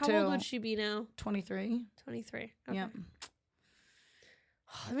cute, How too. old would she be now? 23. 23. Okay. Yep.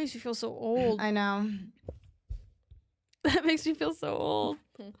 Oh, that makes me feel so old. I know. That makes me feel so old.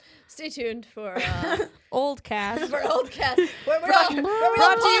 Stay tuned for Old cast. for Old Cast. Where we all Brought to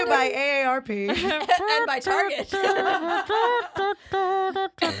you ponder- by AARP. and by Target.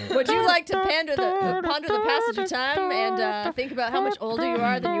 Would you like to ponder the passage of time and think about how much older you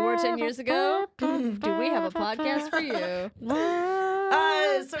are than you were 10 years ago? Do we have a podcast for you?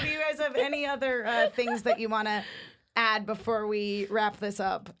 So do you guys have any other things that you want to add before we wrap this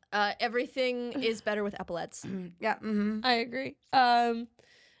up? Everything is better with epaulets. Yeah. Mm-hmm. I agree.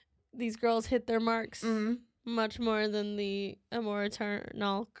 These girls hit their marks Mm-hmm. much more than the Amor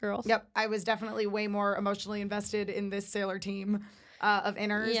Eternal girls. Yep. I was definitely way more emotionally invested in this sailor team of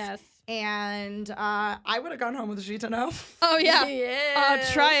inners. Yes. And I would have gone home with Sheeta now. Oh, yeah. Yeah.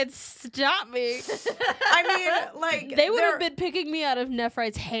 Try and stop me. I mean, like They would they're- have been picking me out of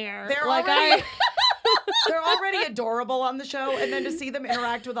Nephrite's hair. They're like already they're already adorable on the show, and then to see them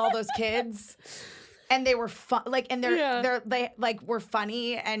interact with all those kids, and they were fun, like, and they like were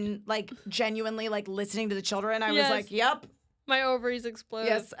funny and like genuinely like listening to the children. I Yes. was like, yep, my ovaries explode.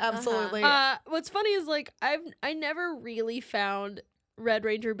 yes, absolutely. What's funny is like I never really found Red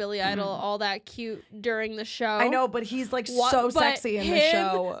Ranger Billy Idol all that cute during the show. I know, but he's like What- so but sexy in the him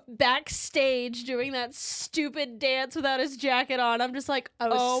show. backstage doing that stupid dance without his jacket on. I'm just like, I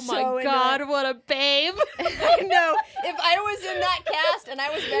was oh so my into god, it. what a babe. I know. If I was in that cast and I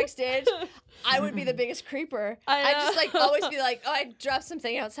was backstage, I would be the biggest creeper. I I'd just like know. always be like, oh, I dropped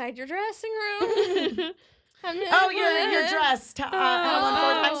something outside your dressing room. Oh, you're dressed. How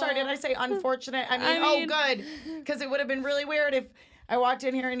I'm sorry, did I say unfortunate? I mean, I mean- good, because it would have been really weird if I walked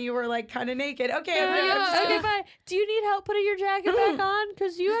in here and you were like kind of naked. Okay, I'm just okay, bye. Do you need help putting your jacket back on?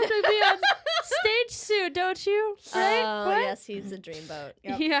 Because you have to be on stage soon, don't you? Right? Oh, What? yes, he's a dreamboat.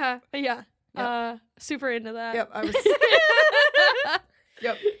 Yep. Yeah. Yep. Super into that. Yep, I was.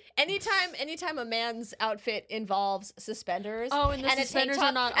 Yep. Anytime a man's outfit involves suspenders, Oh, and the a tank suspenders top,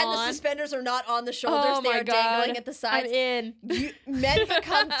 are not and the on? suspenders are not on the shoulders, Oh they my are god. dangling at the I'm sides. in. Men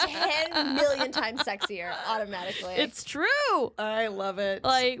become 10 million times sexier automatically. It's true. I love it.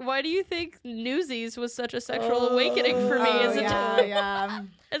 Like, why do you think Newsies was such a sexual awakening for me as a yeah.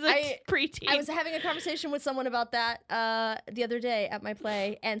 as a I- preteen? I was having a conversation with someone about that the other day at my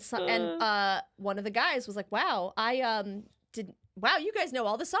play, and one of the guys was like, "Wow, wow, you guys know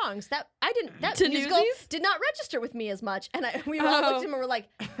all the songs. That To musical Newsies? did not register with me as much." And we all looked at him and were like,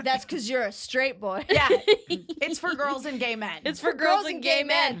 "That's because you're a straight boy." Yeah, it's for girls and gay men. It's for girls and gay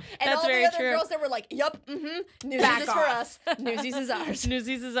men. And That's all very the other true. girls that were like, "Yup, Newsies Back is for off. us. Newsies is ours."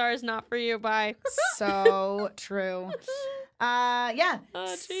 Newsies is ours, not for you. Bye. So true. Yeah. Oh,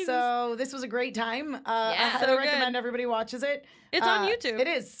 Jesus. So this was a great time. I Yeah. highly So recommend good. everybody watches it. It's on YouTube. It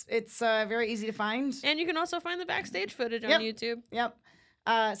is. It's very easy to find. And you can also find the backstage footage on Yep. YouTube. Yep.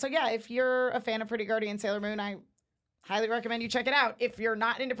 So yeah, if you're a fan of Pretty Guardian Sailor Moon, I highly recommend you check it out. If you're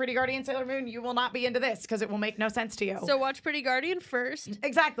not into Pretty Guardian Sailor Moon, you will not be into this because it will make no sense to you. So watch Pretty Guardian first.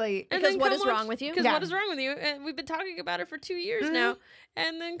 Exactly. And Because then what come is wrong with you? Because Yeah. what is wrong with you? And we've been talking about it for 2 years now.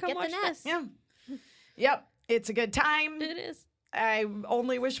 And then come Get the watch net. this. Yeah. Yep. It's a good time. It is. I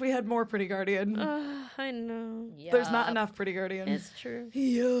only wish we had more Pretty Guardian. I know. There's not Yup. enough Pretty Guardian. It's true.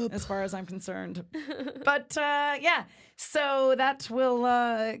 Yep. As far as I'm concerned. But yeah, so that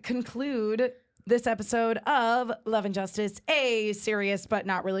will conclude this episode of Love and Justice, a serious but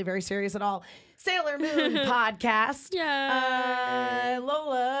not really very serious at all Sailor Moon podcast. Yeah.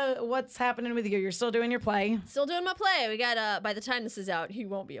 Lola, what's happening with you? You're still doing your play. Still doing my play. We got by the time this is out, you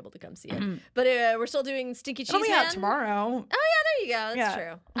won't be able to come see it. But we're still doing Stinky Cheese It'll be Man. out tomorrow. Oh yeah, there you go. That's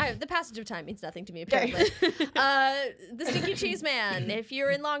Yeah. true. The passage of time means nothing to me Okay. apparently. The Stinky Cheese Man. If you're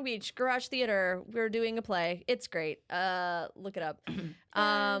in Long Beach Garage Theater, we're doing a play. It's great. Look it up.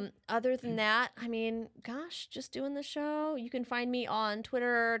 Other than that, I mean, gosh, just doing the show. You can find me on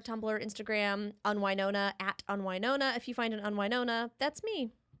Twitter, Tumblr, Instagram, Unwynona at Unwynona. If you find an Unwynona, that's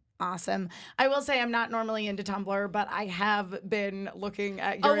me. Awesome. I will say I'm not normally into Tumblr, but I have been looking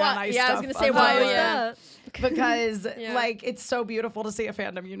at Oh, Yuri on wow. Ice Yeah, I was stuff gonna say, on why Tumblr was yeah. that? because Yeah. like it's so beautiful to see a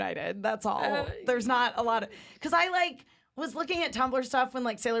fandom united. That's all. There's not a lot of because I like was looking at Tumblr stuff when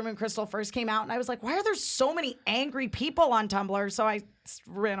like Sailor Moon Crystal first came out, and I was like, why are there so many angry people on Tumblr? So I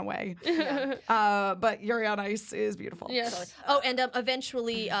ran away. But Yuri on Ice is beautiful. Yes. Oh, and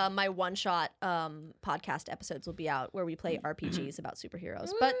eventually my one-shot podcast episodes will be out where we play RPGs about superheroes.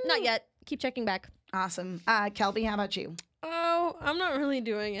 But not yet. Keep checking back. Awesome. Kelby, how about you? Oh, I'm not really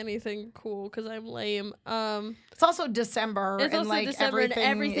doing anything cool because I'm lame. It's also December, It's and also like December and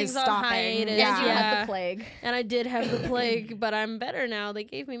everything's everything's on stopping. hiatus. And you Yeah. had the plague. And I did have the plague, but I'm better now. They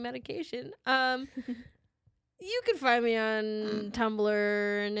gave me medication. You can find me on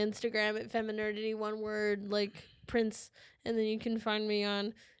Tumblr and Instagram at Feminerdity, one word, like Prince. And then you can find me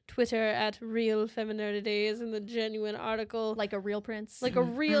on Twitter at Real Feminerdity, as in the genuine article. Like a real prince. Like a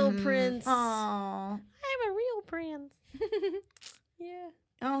real prince. Aww. I'm a real prince. Yeah.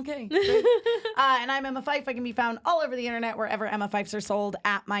 Okay. Great. And I'm Emma Fife. I can be found all over the internet wherever Emma Fifes are sold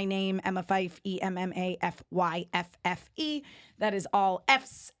at my name, Emma Fife, EMMAFYFFE. That is all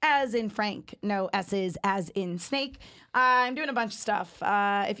F's as in Frank, no S's as in snake. I'm doing a bunch of stuff.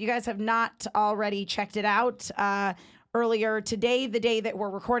 If you guys have not already checked it out, earlier today, the day that we're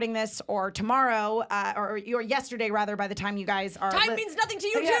recording this, or tomorrow, or yesterday rather, by the time you guys are... Time means nothing to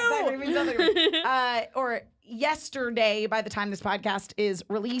you, Yeah, too! time means nothing to me. Or yesterday, by the time this podcast is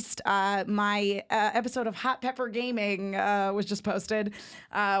released, my episode of Hot Pepper Gaming was just posted,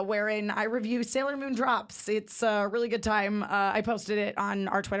 wherein I review Sailor Moon Drops. It's a really good time. I posted it on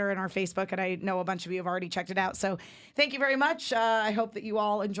our Twitter and our Facebook, and I know a bunch of you have already checked it out. So thank you very much. I hope that you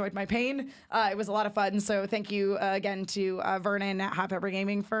all enjoyed my pain. It was a lot of fun. So thank you again to Vernon at Hot Pepper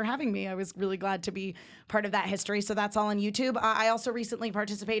Gaming for having me. I was really glad to be part of that history. So that's all on YouTube. I also recently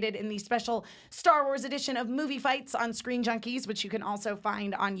participated in the special Star Wars edition of Movie Fights on Screen Junkies, which you can also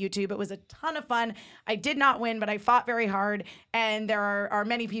find on YouTube. It was a ton of fun. I did not win, but I fought very hard. And there are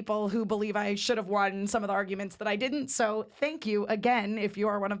many people who believe I should have won some of the arguments that I didn't. So thank you again if you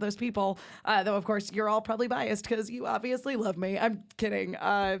are one of those people. Though, of course, you're all probably biased because you obviously love me. I'm kidding,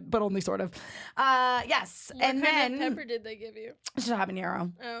 but only sort of. Yes. What and kind then of pepper did they give you? it's a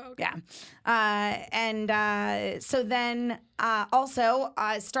habanero. Oh, okay. Yeah. So then also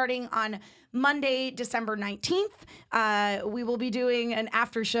starting on Monday, December 19th, we will be doing an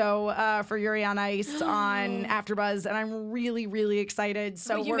after show for Yuri on Ice on AfterBuzz, and I'm really, really excited.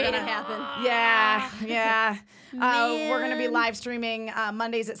 So You we're made gonna, it happen. Yeah. We're going to be Man. live streaming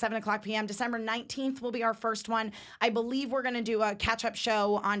Mondays at 7 o'clock p.m. December 19th will be our first one. I believe we're going to do a catch-up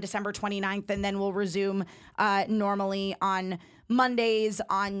show on December 29th, and then we'll resume normally on Mondays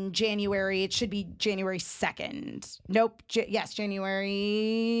on January. It should be January 2nd. Nope. Yes,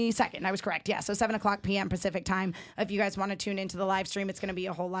 January 2nd. I was correct. Yeah, so 7 o'clock p.m. Pacific time. If you guys want to tune into the live stream, it's going to be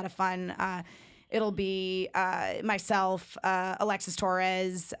a whole lot of fun. It'll be myself, Alexis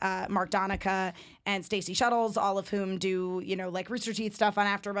Torres, Mark Donica, and Stacey Shuttles, all of whom do, like Rooster Teeth stuff on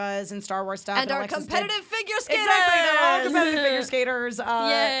AfterBuzz and Star Wars stuff. And our Alexis competitive figure skaters! Exactly, they're all competitive figure skaters.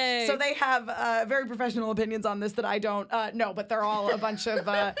 Yay. So they have very professional opinions on this that I don't know, but they're all a bunch of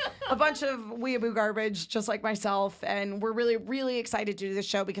weeaboo garbage, just like myself. And we're really, really excited to do this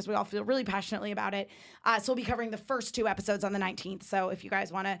show because we all feel really passionately about it. So we'll be covering the first 2 episodes on the 19th. So if you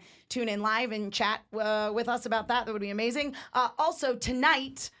guys want to tune in live and chat with us about that would be amazing. Also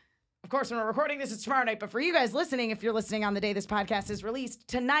tonight, of course, when we're recording this, it's tomorrow night. But for you guys listening, if you're listening on the day this podcast is released,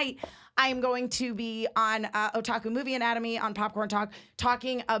 tonight I am going to be on Otaku Movie Anatomy on Popcorn Talk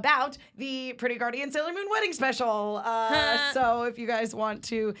talking about the Pretty Guardian Sailor Moon wedding special. So if you guys want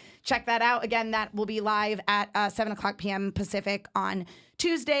to check that out, again, that will be live at 7 o'clock p.m. Pacific on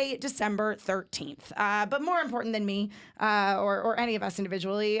Tuesday, December 13th. But more important than me or any of us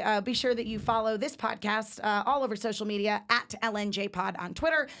individually, be sure that you follow this podcast all over social media at LNJPod on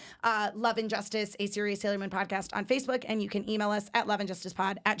Twitter, Love and Justice, a Serious Sailor Moon podcast on Facebook, and you can email us at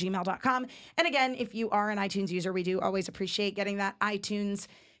loveandjusticepod@gmail.com. And again, if you are an iTunes user, we do always appreciate getting that iTunes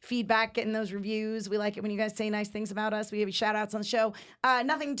feedback, getting those reviews. We like it when you guys say nice things about us. We give you shout outs on the show.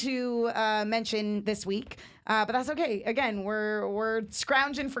 Nothing to mention this week, but that's okay. Again, we're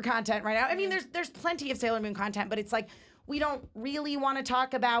scrounging for content right now. I mean, there's plenty of Sailor Moon content, but it's like we don't really want to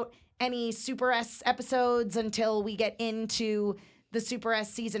talk about any Super S episodes until we get into the Super S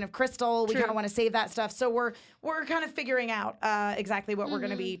season of Crystal. We kind of want to save that stuff. So we're kind of figuring out exactly what we're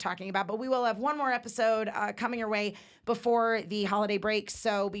going to be talking about. But we will have one more episode coming your way before the holiday break.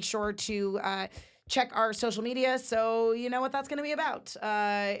 So be sure to check our social media so you know what that's going to be about.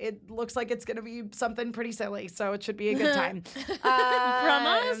 It looks like it's going to be something pretty silly, so it should be a good time. From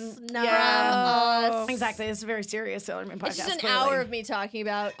us? No. Yeah. From us. Exactly. This is a very serious Sailor Moon podcast. It's just an clearly. hour of me talking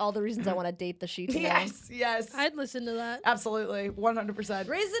about all the reasons I want to date the She today. Yes. I'd listen to that. Absolutely. 100%.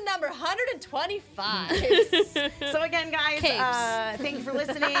 Reason number 125. So again, guys, Capes. thank you for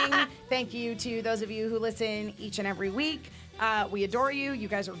listening. Thank you to those of you who listen each and every week. We adore you. You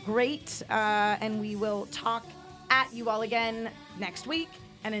guys are great. And we will talk at you all again next week.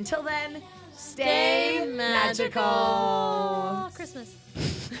 And until then, stay magical. Oh, Christmas.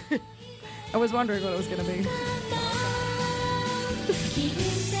 I was wondering what it was going to be. 気分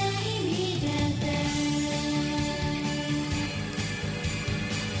さえ